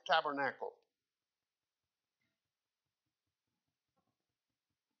Life Tabernacle.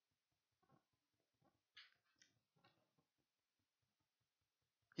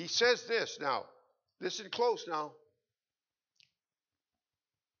 He says this now. Listen close now.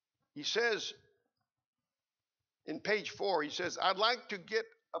 He says in page 4, he says, I'd like to get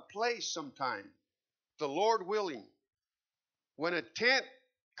a place sometime, the Lord willing, when a tent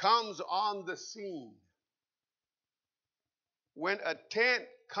comes on the scene. When a tent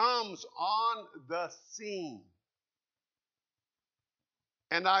comes on the scene.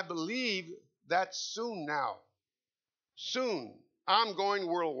 And I believe that's soon now. Soon. I'm going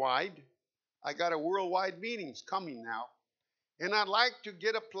worldwide. I got a worldwide meetings coming now. And I'd like to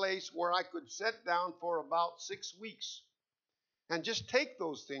get a place where I could sit down for about 6 weeks and just take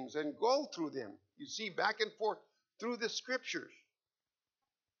those things and go through them. You see, back and forth through the scriptures.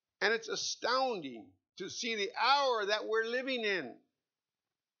 And it's astounding to see the hour that we're living in.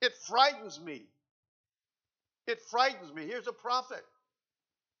 It frightens me. It frightens me. Here's a prophet.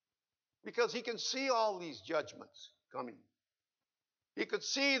 Because he can see all these judgments coming. He could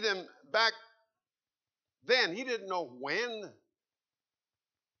see them back then. He didn't know when.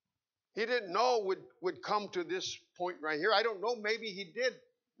 He didn't know would come to this point right here. I don't know. Maybe he did.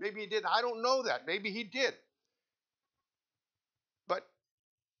 Maybe he did. I don't know that. Maybe he did. But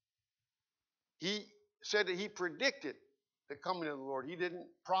he said that he predicted the coming of the Lord. He didn't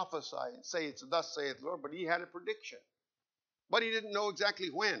prophesy and say it's thus saith the Lord, but he had a prediction. But he didn't know exactly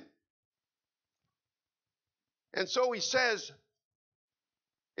when. And so he says,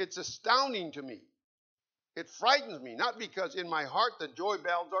 it's astounding to me. It frightens me, not because in my heart the joy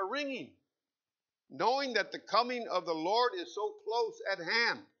bells are ringing, knowing that the coming of the Lord is so close at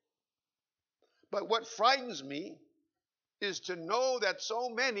hand. But what frightens me is to know that so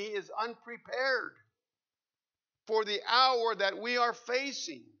many is unprepared for the hour that we are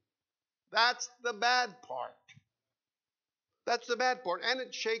facing. That's the bad part. That's the bad part. And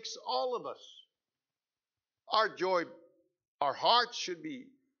it shakes all of us. Our joy, our hearts should be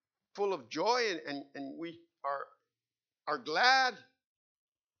full of joy, and we are glad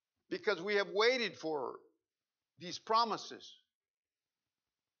because we have waited for these promises,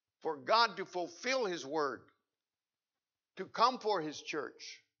 for God to fulfill his word, to come for his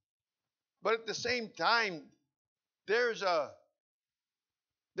church. But at the same time, there's a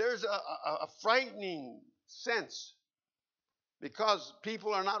frightening sense because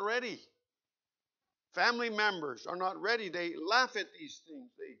people are not ready. Family members are not ready. They laugh at these things.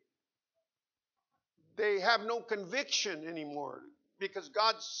 They have no conviction anymore because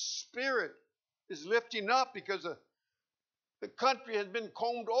God's Spirit is lifting up because the country has been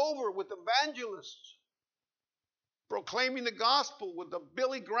combed over with evangelists proclaiming the gospel with the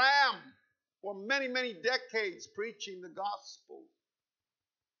Billy Graham for many, many decades preaching the gospel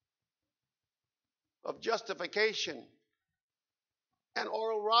of justification. And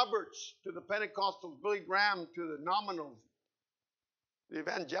Oral Roberts to the Pentecostals, Billy Graham to the nominals, the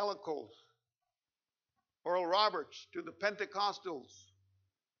evangelicals. Oral Roberts to the Pentecostals,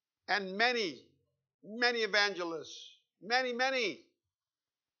 and many, many evangelists, many.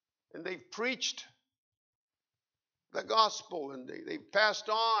 And they've preached the gospel and they've passed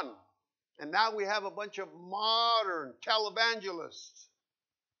on. And now we have a bunch of modern televangelists.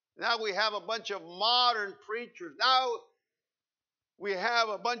 Now we have a bunch of modern preachers. Now we have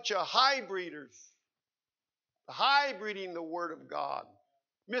a bunch of hybriders, hybriding the Word of God,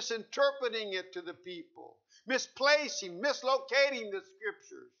 misinterpreting it to the people, misplacing, mislocating the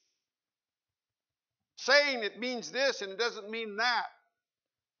Scriptures. saying it means this and it doesn't mean that.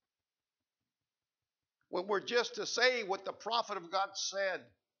 When we're just to say what the prophet of God said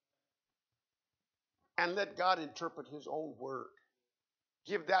and let God interpret his own word.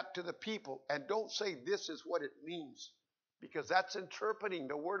 Give that to the people and don't say this is what it means, because that's interpreting.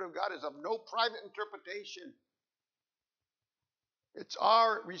 The word of God is of no private interpretation. It's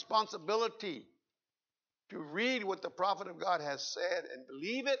our responsibility to read what the prophet of God has said and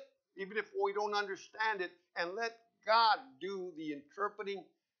believe it, even if we don't understand it, and let God do the interpreting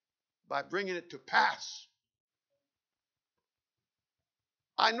by bringing it to pass.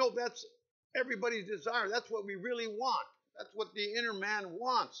 I know that's everybody's desire. That's what we really want. That's what the inner man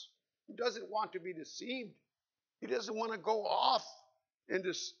wants. He doesn't want to be deceived. He doesn't want to go off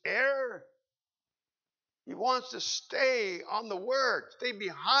into error. He wants to stay on the word, stay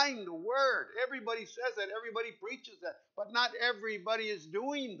behind the word. Everybody says that, everybody preaches that, but not everybody is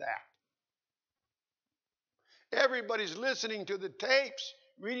doing that. Everybody's listening to the tapes,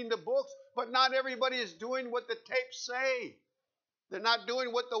 reading the books, but not everybody is doing what the tapes say. They're not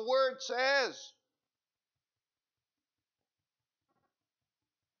doing what the word says.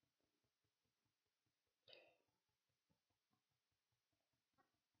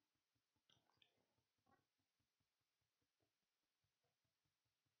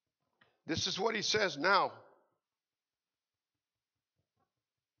 This is what he says now.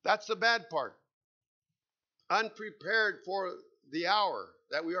 That's the bad part. Unprepared for the hour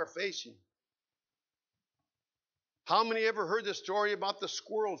that we are facing. How many ever heard the story about the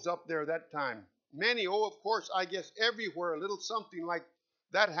squirrels up there that time? Many, of course, I guess everywhere, a little something like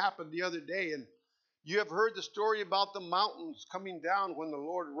that happened the other day. And you have heard the story about the mountains coming down when the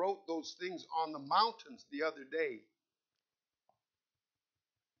Lord wrote those things on the mountains the other day.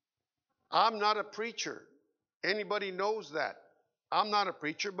 I'm not a preacher. Anybody knows that. I'm not a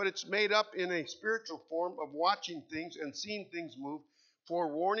preacher, but it's made up in a spiritual form of watching things and seeing things move,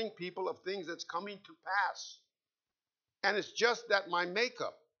 forewarning people of things that's coming to pass. And it's just that my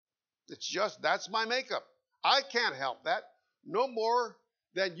makeup. That's my makeup. I can't help that no more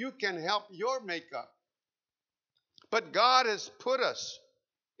than you can help your makeup. But God has put us,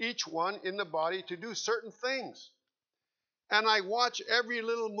 each one in the body, to do certain things. And I watch every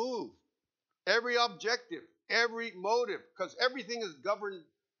little move, every objective, every motive, because everything is governed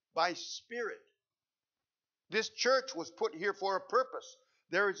by spirit. This church was put here for a purpose.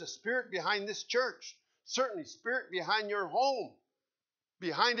 There is a spirit behind this church. Certainly spirit behind your home.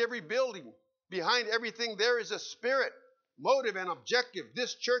 Behind every building, behind everything, there is a spirit, motive, and objective.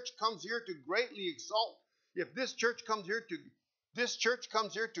 This church comes here to greatly exalt. If this church comes here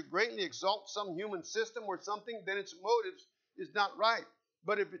to greatly exalt some human system or something, then its motives is not right.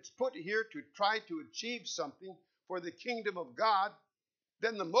 But if it's put here to try to achieve something for the kingdom of God,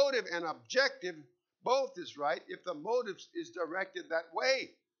 then the motive and objective both is right if the motive is directed that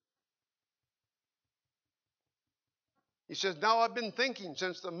way. He says, now I've been thinking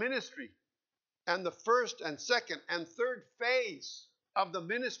since the ministry and the first and second and third phase of the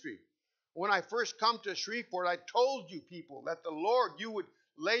ministry. When I first come to Shreveport, I told you people that the Lord, you would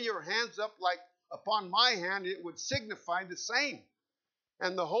lay your hands up like upon my hand, it would signify the same.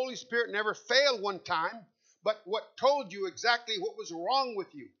 And the Holy Spirit never failed one time, but what told you exactly what was wrong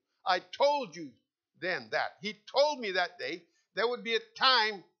with you. I told you then that. He told me that day there would be a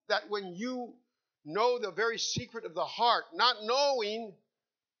time that when you know the very secret of the heart, not knowing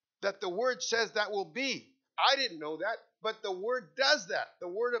that the word says that will be. I didn't know that, but the word does that. The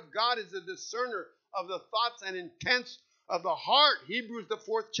word of God is a discerner of the thoughts and intents of the heart. Hebrews, the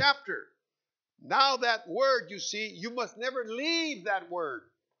 4th chapter. Now that word, you see, you must never leave that word.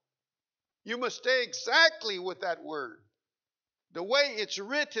 You must stay exactly with that word, the way it's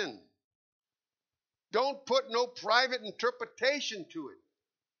written. Don't put no private interpretation to it.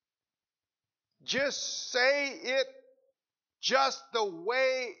 Just say it just the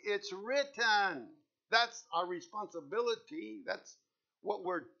way it's written. That's our responsibility. That's what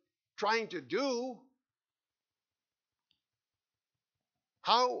we're trying to do.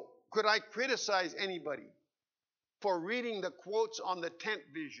 How could I criticize anybody for reading the quotes on the tent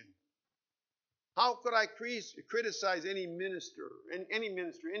vision? How could I criticize any minister,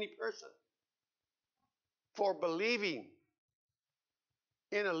 any person, for believing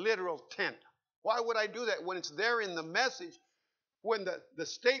in a literal tent? Why would I do that when it's there in the message, when the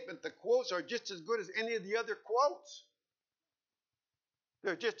statement, the quotes are just as good as any of the other quotes?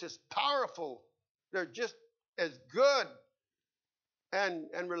 They're just as powerful. They're just as good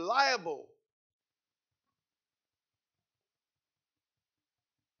and reliable.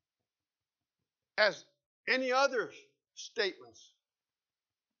 As any other statements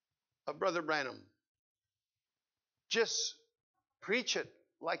of Brother Branham. Just preach it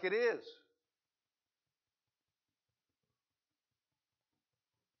like it is.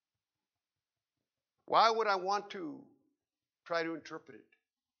 Why would I want to try to interpret it?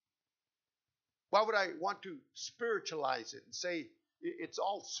 Why would I want to spiritualize it and say it's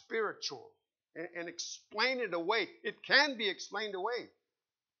all spiritual and explain it away? It can be explained away.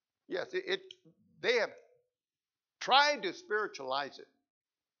 Yes, they have tried to spiritualize it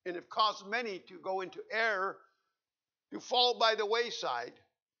and have caused many to go into error, to fall by the wayside,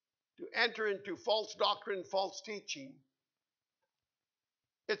 to enter into false doctrine, false teaching.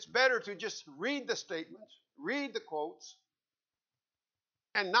 It's better to just read the statements, read the quotes,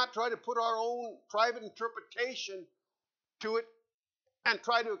 and not try to put our own private interpretation to it and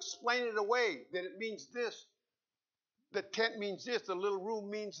try to explain it away, that it means this, the tent means this, the little room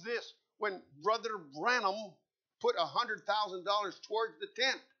means this, when Brother Branham put $100,000 towards the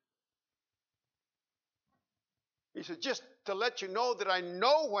tent. He said, just to let you know that I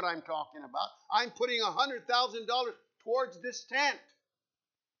know what I'm talking about, I'm putting $100,000 towards this tent.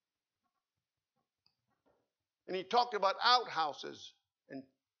 And he talked about outhouses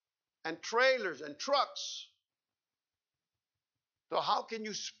and trailers and trucks. So how can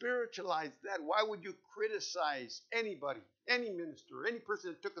you spiritualize that? Why would you criticize anybody, any minister, any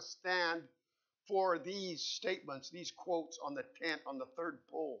person that took a stand for these statements, these quotes on the tent, on the third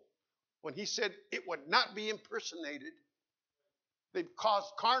pole? When he said it would not be impersonated, they've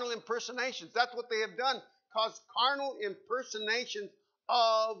caused carnal impersonations. That's what they have done, caused carnal impersonations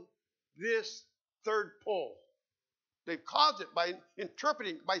of this third pole. They've caused it by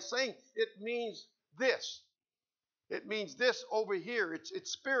interpreting, by saying it means this. It means this over here.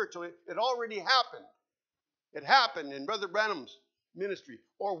 It's spiritual. It already happened. It happened in Brother Branham's ministry.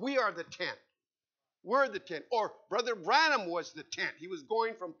 Or we are the tent. We're the tent. Or Brother Branham was the tent. He was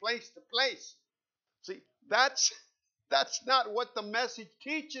going from place to place. See, that's not what the message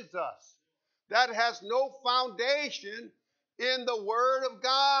teaches us. That has no foundation in the Word of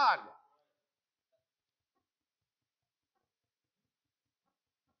God.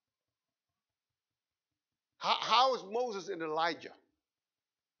 How is Moses and Elijah?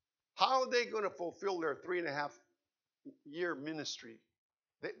 How are they going to fulfill their 3.5-year ministry?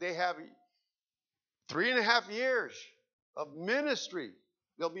 They have 3.5 years of ministry.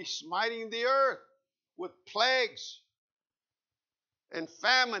 They'll be smiting the earth with plagues and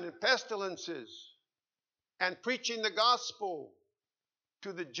famine and pestilences and preaching the gospel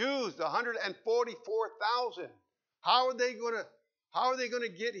to the Jews, the 144,000. How are they going to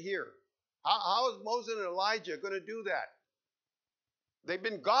get here? How is Moses and Elijah going to do that? They've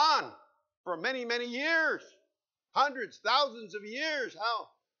been gone for many, many years. Hundreds, thousands of years.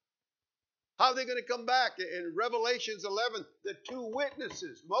 How are they going to come back? In Revelations 11, the two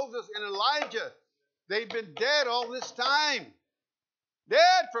witnesses, Moses and Elijah, they've been dead all this time.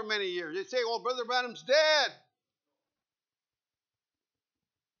 Dead for many years. They say, well, Brother Branham's dead.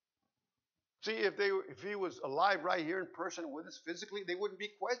 See, if he was alive right here in person with us physically, they wouldn't be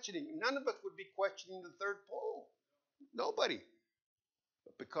questioning. None of us would be questioning the third pole. Nobody.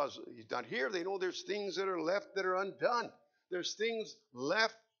 But because he's not here, they know there's things that are left that are undone. There's things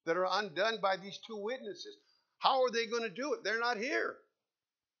left that are undone by these two witnesses. How are they going to do it? They're not here.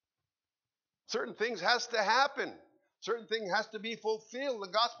 Certain things has to happen. Certain thing has to be fulfilled.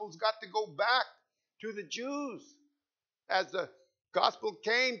 The gospel's got to go back to the Jews. As the gospel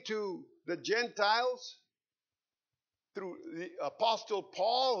came to the Gentiles through the Apostle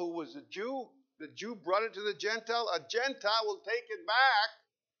Paul, who was a Jew, the Jew brought it to the Gentile. A Gentile will take it back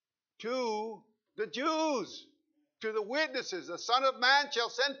to the Jews, to the witnesses. The Son of Man shall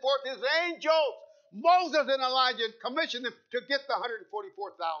send forth his angels, Moses and Elijah, and commission them to get the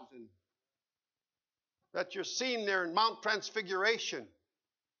 144,000 that you're seeing there in Mount Transfiguration.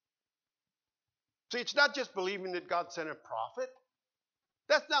 See, it's not just believing that God sent a prophet.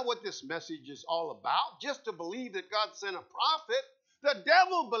 That's not what this message is all about, just to believe that God sent a prophet. The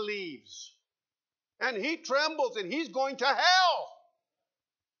devil believes, and he trembles, and he's going to hell.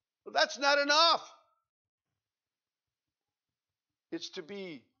 But that's not enough. It's to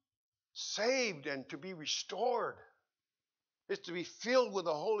be saved and to be restored. It's to be filled with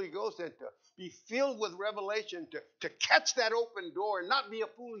the Holy Ghost and to be filled with revelation, to catch that open door and not be a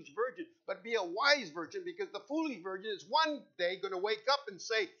foolish virgin, but be a wise virgin, because the foolish virgin is one day going to wake up and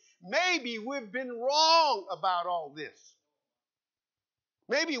say, maybe we've been wrong about all this.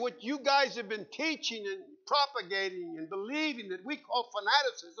 Maybe what you guys have been teaching and propagating and believing that we call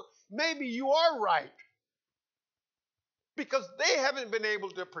fanaticism, maybe you are right. Because they haven't been able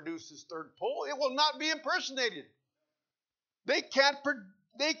to produce this third pole. It will not be impersonated. It can't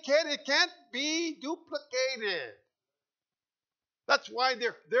be duplicated. That's why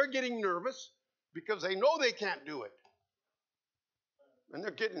they're getting nervous, because they know they can't do it. And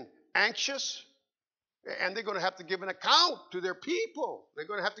they're getting anxious, and they're going to have to give an account to their people. They're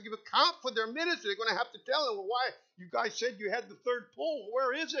going to have to give account for their ministry. They're going to have to tell them, well, why you guys said you had the third pull.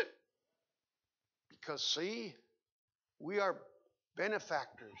 Where is it? Because, see, we are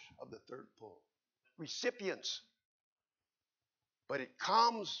benefactors of the third pull, recipients. But it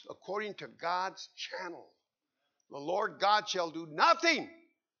comes according to God's channel. The Lord God shall do nothing,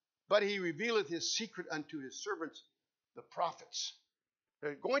 but he revealeth his secret unto his servants, the prophets.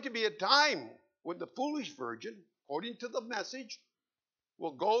 There's going to be a time when the foolish virgin, according to the message,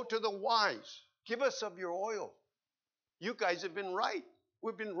 will go to the wise. Give us of your oil. You guys have been right.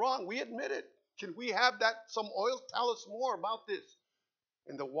 We've been wrong. We admit it. Can we have some oil? Tell us more about this.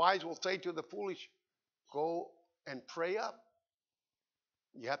 And the wise will say to the foolish, go and pray up.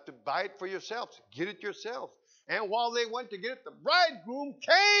 You have to buy it for yourselves. Get it yourself. And while they went to get it, the bridegroom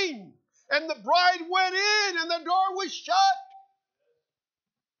came. And the bride went in and the door was shut.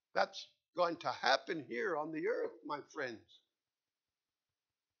 That's going to happen here on the earth, my friends.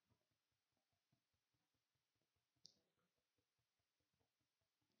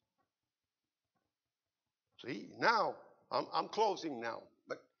 See, now, I'm closing now.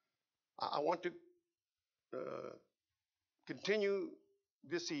 But I want to continue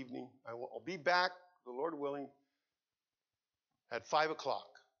this evening. I'll be back, the Lord willing, at 5 o'clock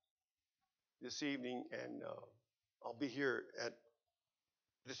this evening, and I'll be here at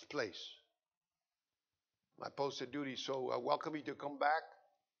this place, my post of duty. So I welcome you to come back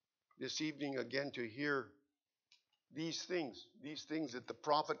this evening again to hear these things that the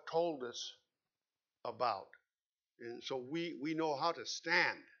prophet told us about. And so we know how to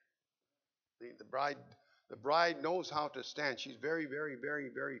stand. The bride knows how to stand. She's very, very, very,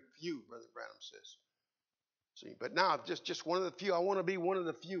 very few, Brother Branham says. See, but now just one of the few. I want to be one of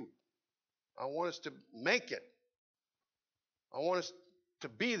the few. I want us to make it. I want us to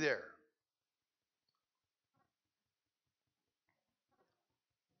be there.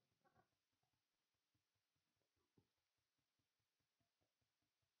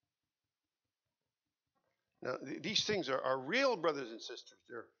 Now, these things are real, brothers and sisters.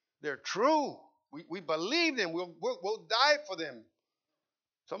 They're true. We believe them. We'll die for them.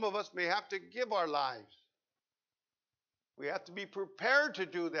 Some of us may have to give our lives. We have to be prepared to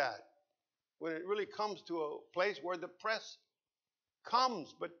do that when it really comes to a place where the press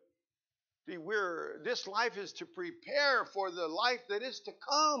comes. But see, this life is to prepare for the life that is to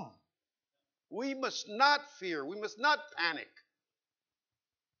come. We must not fear. We must not panic.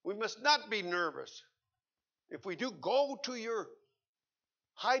 We must not be nervous. If we do, go to your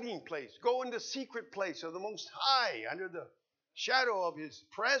hiding place. Go in the secret place of the Most High, under the shadow of his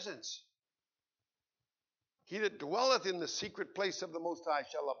presence. He that dwelleth in the secret place of the Most High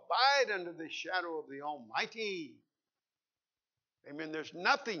shall abide under the shadow of the Almighty. Amen. There's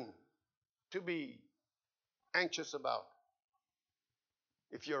nothing to be anxious about.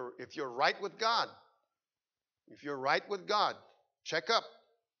 If you're right with God, check up.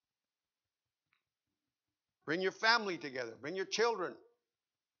 Bring your family together. Bring your children.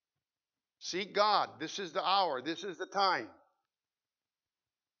 Seek God. This is the hour. This is the time.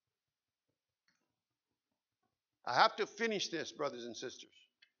 I have to finish this, brothers and sisters,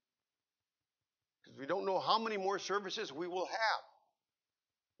 because we don't know how many more services we will have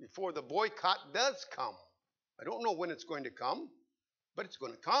before the boycott does come. I don't know when it's going to come, but it's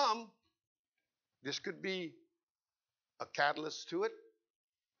going to come. This could be a catalyst to it.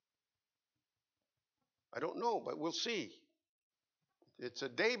 I don't know, but we'll see. It's a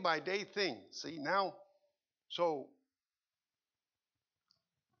day-by-day thing. See, now, so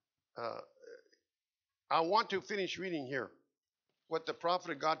I want to finish reading here what the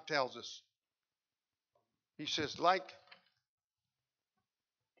prophet of God tells us. He says,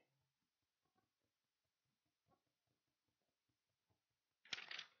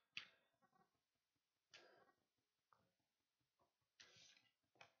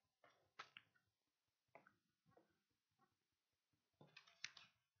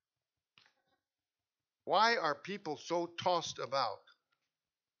 why are people so tossed about?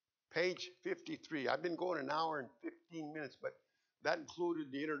 Page 53. I've been going an hour and 15 minutes, but that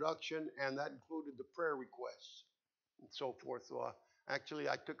included the introduction and that included the prayer requests and so forth. So actually,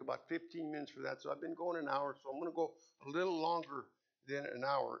 I took about 15 minutes for that. So I've been going an hour. So I'm going to go a little longer than an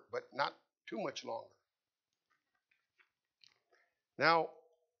hour, but not too much longer. Now,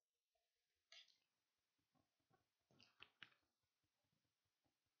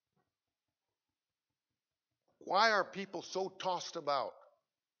 why are people so tossed about?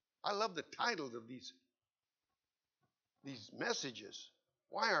 I love the titles of these these messages.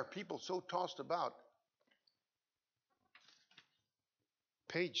 Why are people so tossed about?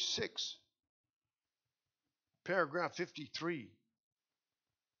 Page 6, paragraph 53.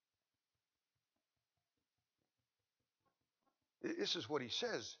 This is what he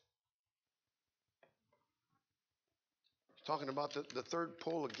says. He's talking about the third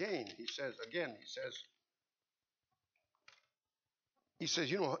pull again. He says,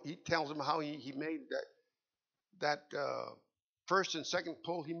 he tells them how he made that first and second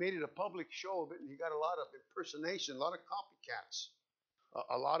pull. He made it a public show of it, and he got a lot of impersonation, a lot of copycats,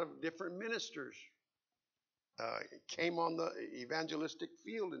 a lot of different ministers came on the evangelistic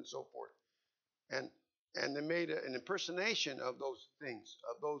field and so forth. And they made an impersonation of those things,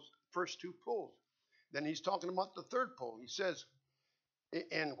 of those first two pulls. Then he's talking about the third pull. He says,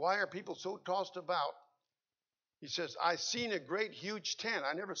 and why are people so tossed about? He says, I seen a great huge tent.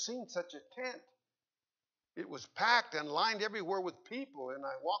 I never seen such a tent. It was packed and lined everywhere with people, and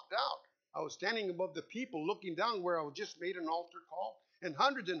I walked out. I was standing above the people looking down where I just made an altar call, and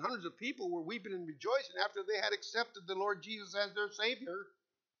hundreds of people were weeping and rejoicing after they had accepted the Lord Jesus as their Savior.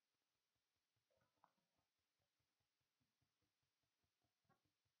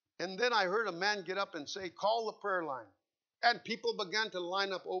 And then I heard a man get up and say, call the prayer line. And people began to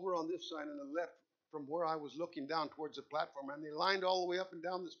line up over on this side on the left from where I was looking down towards the platform. And they lined all the way up and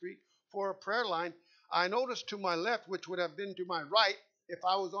down the street for a prayer line. I noticed to my left, which would have been to my right, if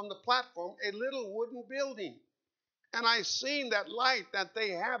I was on the platform, a little wooden building. And I seen that light that they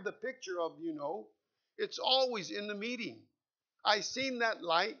have the picture of, It's always in the meeting. I seen that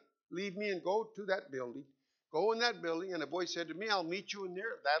light leave me and go to that building. Go in that building, and a voice said to me, I'll meet you in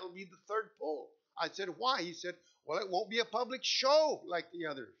there. That'll be the third pull. I said, why? He said, well, it won't be a public show like the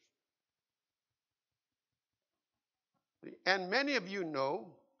others. And many of you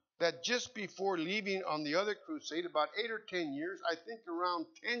know that just before leaving on the other crusade, about 8 or 10 years, I think around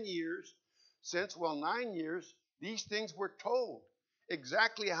 10 years since, 9 years, these things were told.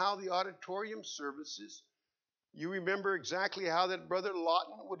 Exactly how the auditorium services, you remember exactly how that Brother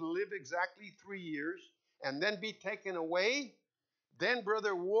Lawton would live exactly 3 years and then be taken away. Then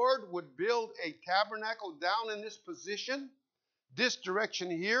Brother Ward would build a tabernacle down in this position, this direction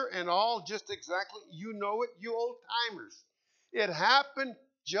here, and all just exactly, you know it, you old timers. It happened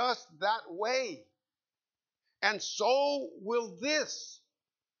just that way. And so will this.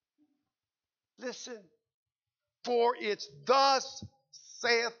 Listen. For it's thus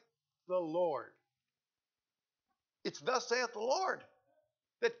saith the Lord. It's thus saith the Lord.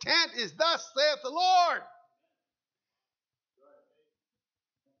 The tent is thus saith the Lord.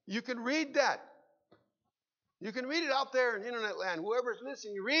 You can read that. You can read it out there in internet land. Whoever's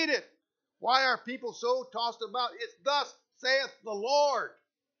listening, you read it. Why are people so tossed about? It's thus saith the Lord.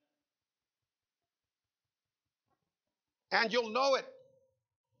 And you'll know it.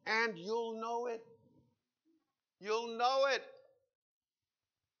 And you'll know it. You'll know it.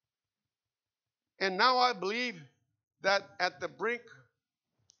 And now I believe that at the brink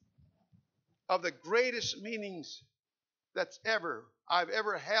of the greatest meanings I've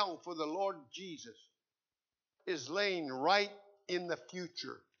ever held for the Lord Jesus is laying right in the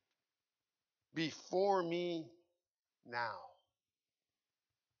future before me now.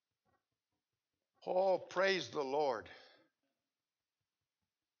 Oh, praise the Lord.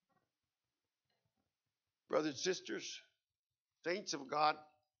 Brothers and sisters, saints of God,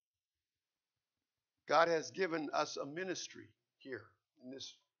 God has given us a ministry here in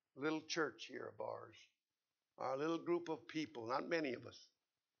this little church here of ours. Our little group of people, not many of us.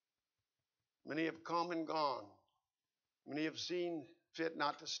 Many have come and gone. Many have seen fit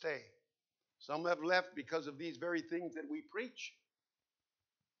not to stay. Some have left because of these very things that we preach.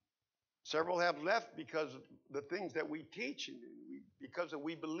 Several have left because of the things that we teach, and because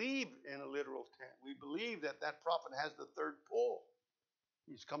we believe in a literal tent. We believe that prophet has the third pull.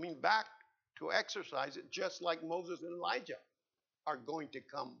 He's coming back to exercise it, just like Moses and Elijah are going to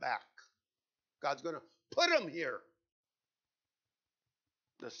come back. God's going to put him here.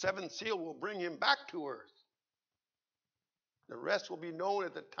 The seventh seal will bring him back to earth. The rest will be known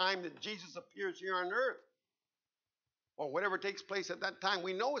at the time that Jesus appears here on earth. Or whatever takes place at that time.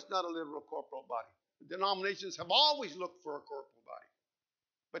 We know it's not a literal corporal body. The denominations have always looked for a corporal body.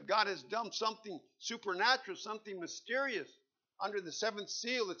 But God has done something supernatural, something mysterious under the seventh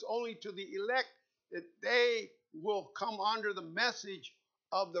seal. It's only to the elect that they will come under the message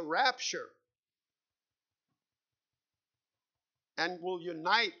of the rapture and will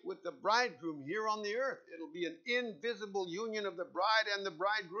unite with the bridegroom here on the earth. It'll be an invisible union of the bride and the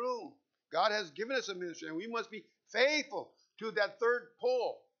bridegroom. God has given us a ministry, and we must be faithful to that third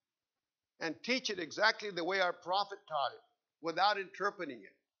pull. and teach it exactly the way our prophet taught it, without interpreting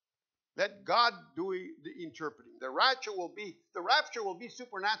it. Let God do the interpreting. The rapture will be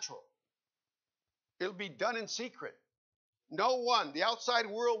supernatural. It'll be done in secret. No one, the outside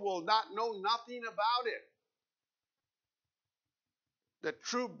world will not know nothing about it. The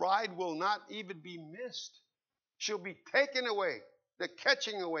true bride will not even be missed. She'll be taken away. The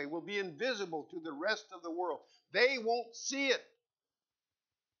catching away will be invisible to the rest of the world. They won't see it.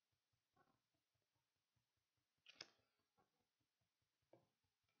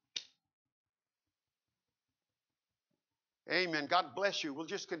 Amen. God bless you. We'll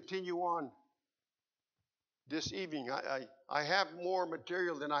just continue on this evening. I have more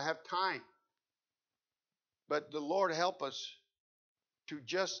material than I have time. But the Lord help us to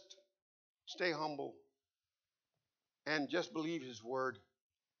just stay humble and just believe His word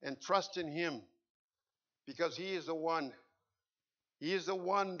and trust in Him, because He is the one. He is the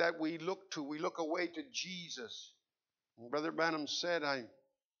one that we look to. We look away to Jesus. And Brother Branham said,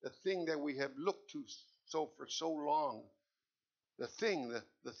 the thing that we have looked to for so long, the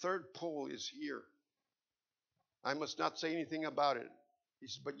third pole is here. I must not say anything about it. He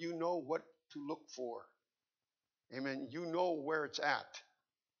said, but you know what to look for. Amen. You know where it's at.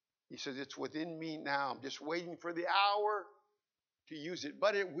 He says, it's within me now. I'm just waiting for the hour to use it,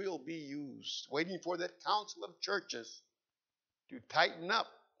 but it will be used. Waiting for that council of churches to tighten up,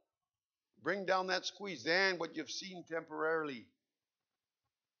 bring down that squeeze. Then what you've seen temporarily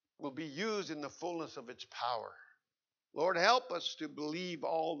will be used in the fullness of its power. Lord, help us to believe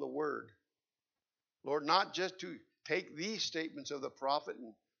all the word. Lord, not just to take these statements of the prophet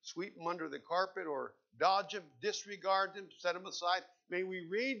and sweep them under the carpet or dodge them, disregard them, set them aside. May we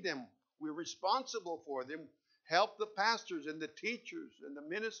read them. We're responsible for them. Help the pastors and the teachers and the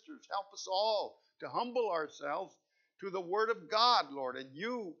ministers. Help us all to humble ourselves to the word of God, Lord. And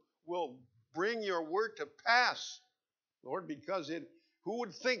you will bring your word to pass, Lord, because who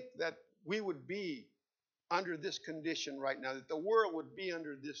would think that we would be under this condition right now, that the world would be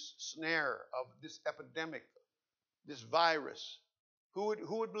under this snare of this epidemic, this virus? Who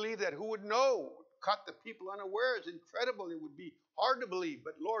would believe that? Who would know? Caught the people unaware. It's incredible. It would be hard to believe.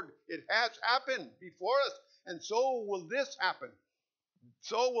 But Lord, it has happened before us. And so will this happen.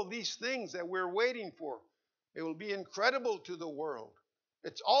 So will these things that we're waiting for. It will be incredible to the world.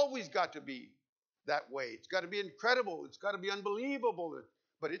 It's always got to be that way. It's got to be incredible. It's got to be unbelievable.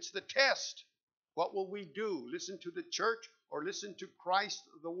 But it's the test. What will we do? Listen to the church or listen to Christ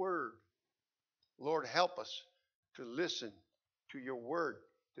the Word? Lord, help us to listen to your Word,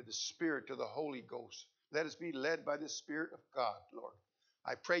 to the Spirit, to the Holy Ghost. Let us be led by the Spirit of God, Lord.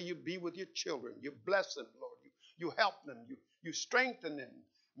 I pray you be with your children. You bless them, Lord. You help them. You strengthen them.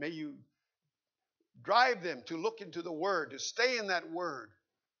 May you drive them to look into the Word, to stay in that Word.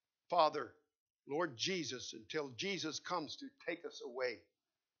 Father, Lord Jesus, until Jesus comes to take us away.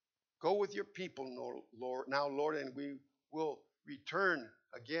 Go with your people, Lord, now, Lord, and we will return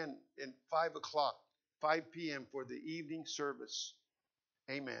again in 5 o'clock, 5 p.m. for the evening service.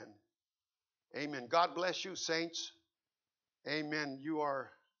 Amen. Amen. God bless you, saints. Amen. You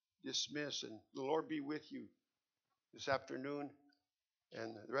are dismissed, and the Lord be with you this afternoon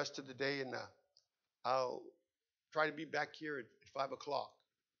and the rest of the day. And I'll try to be back here at 5 o'clock.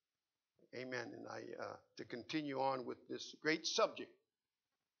 Amen. And to continue on with this great subject.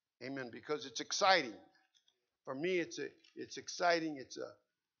 Amen. Because it's exciting. For me, it's exciting. It's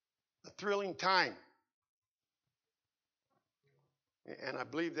a thrilling time. And I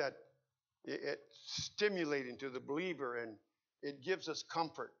believe that it's stimulating to the believer, and it gives us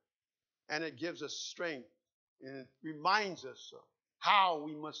comfort, and it gives us strength, and it reminds us of how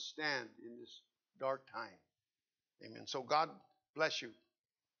we must stand in this dark time. Amen. So God bless you.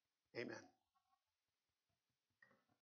 Amen.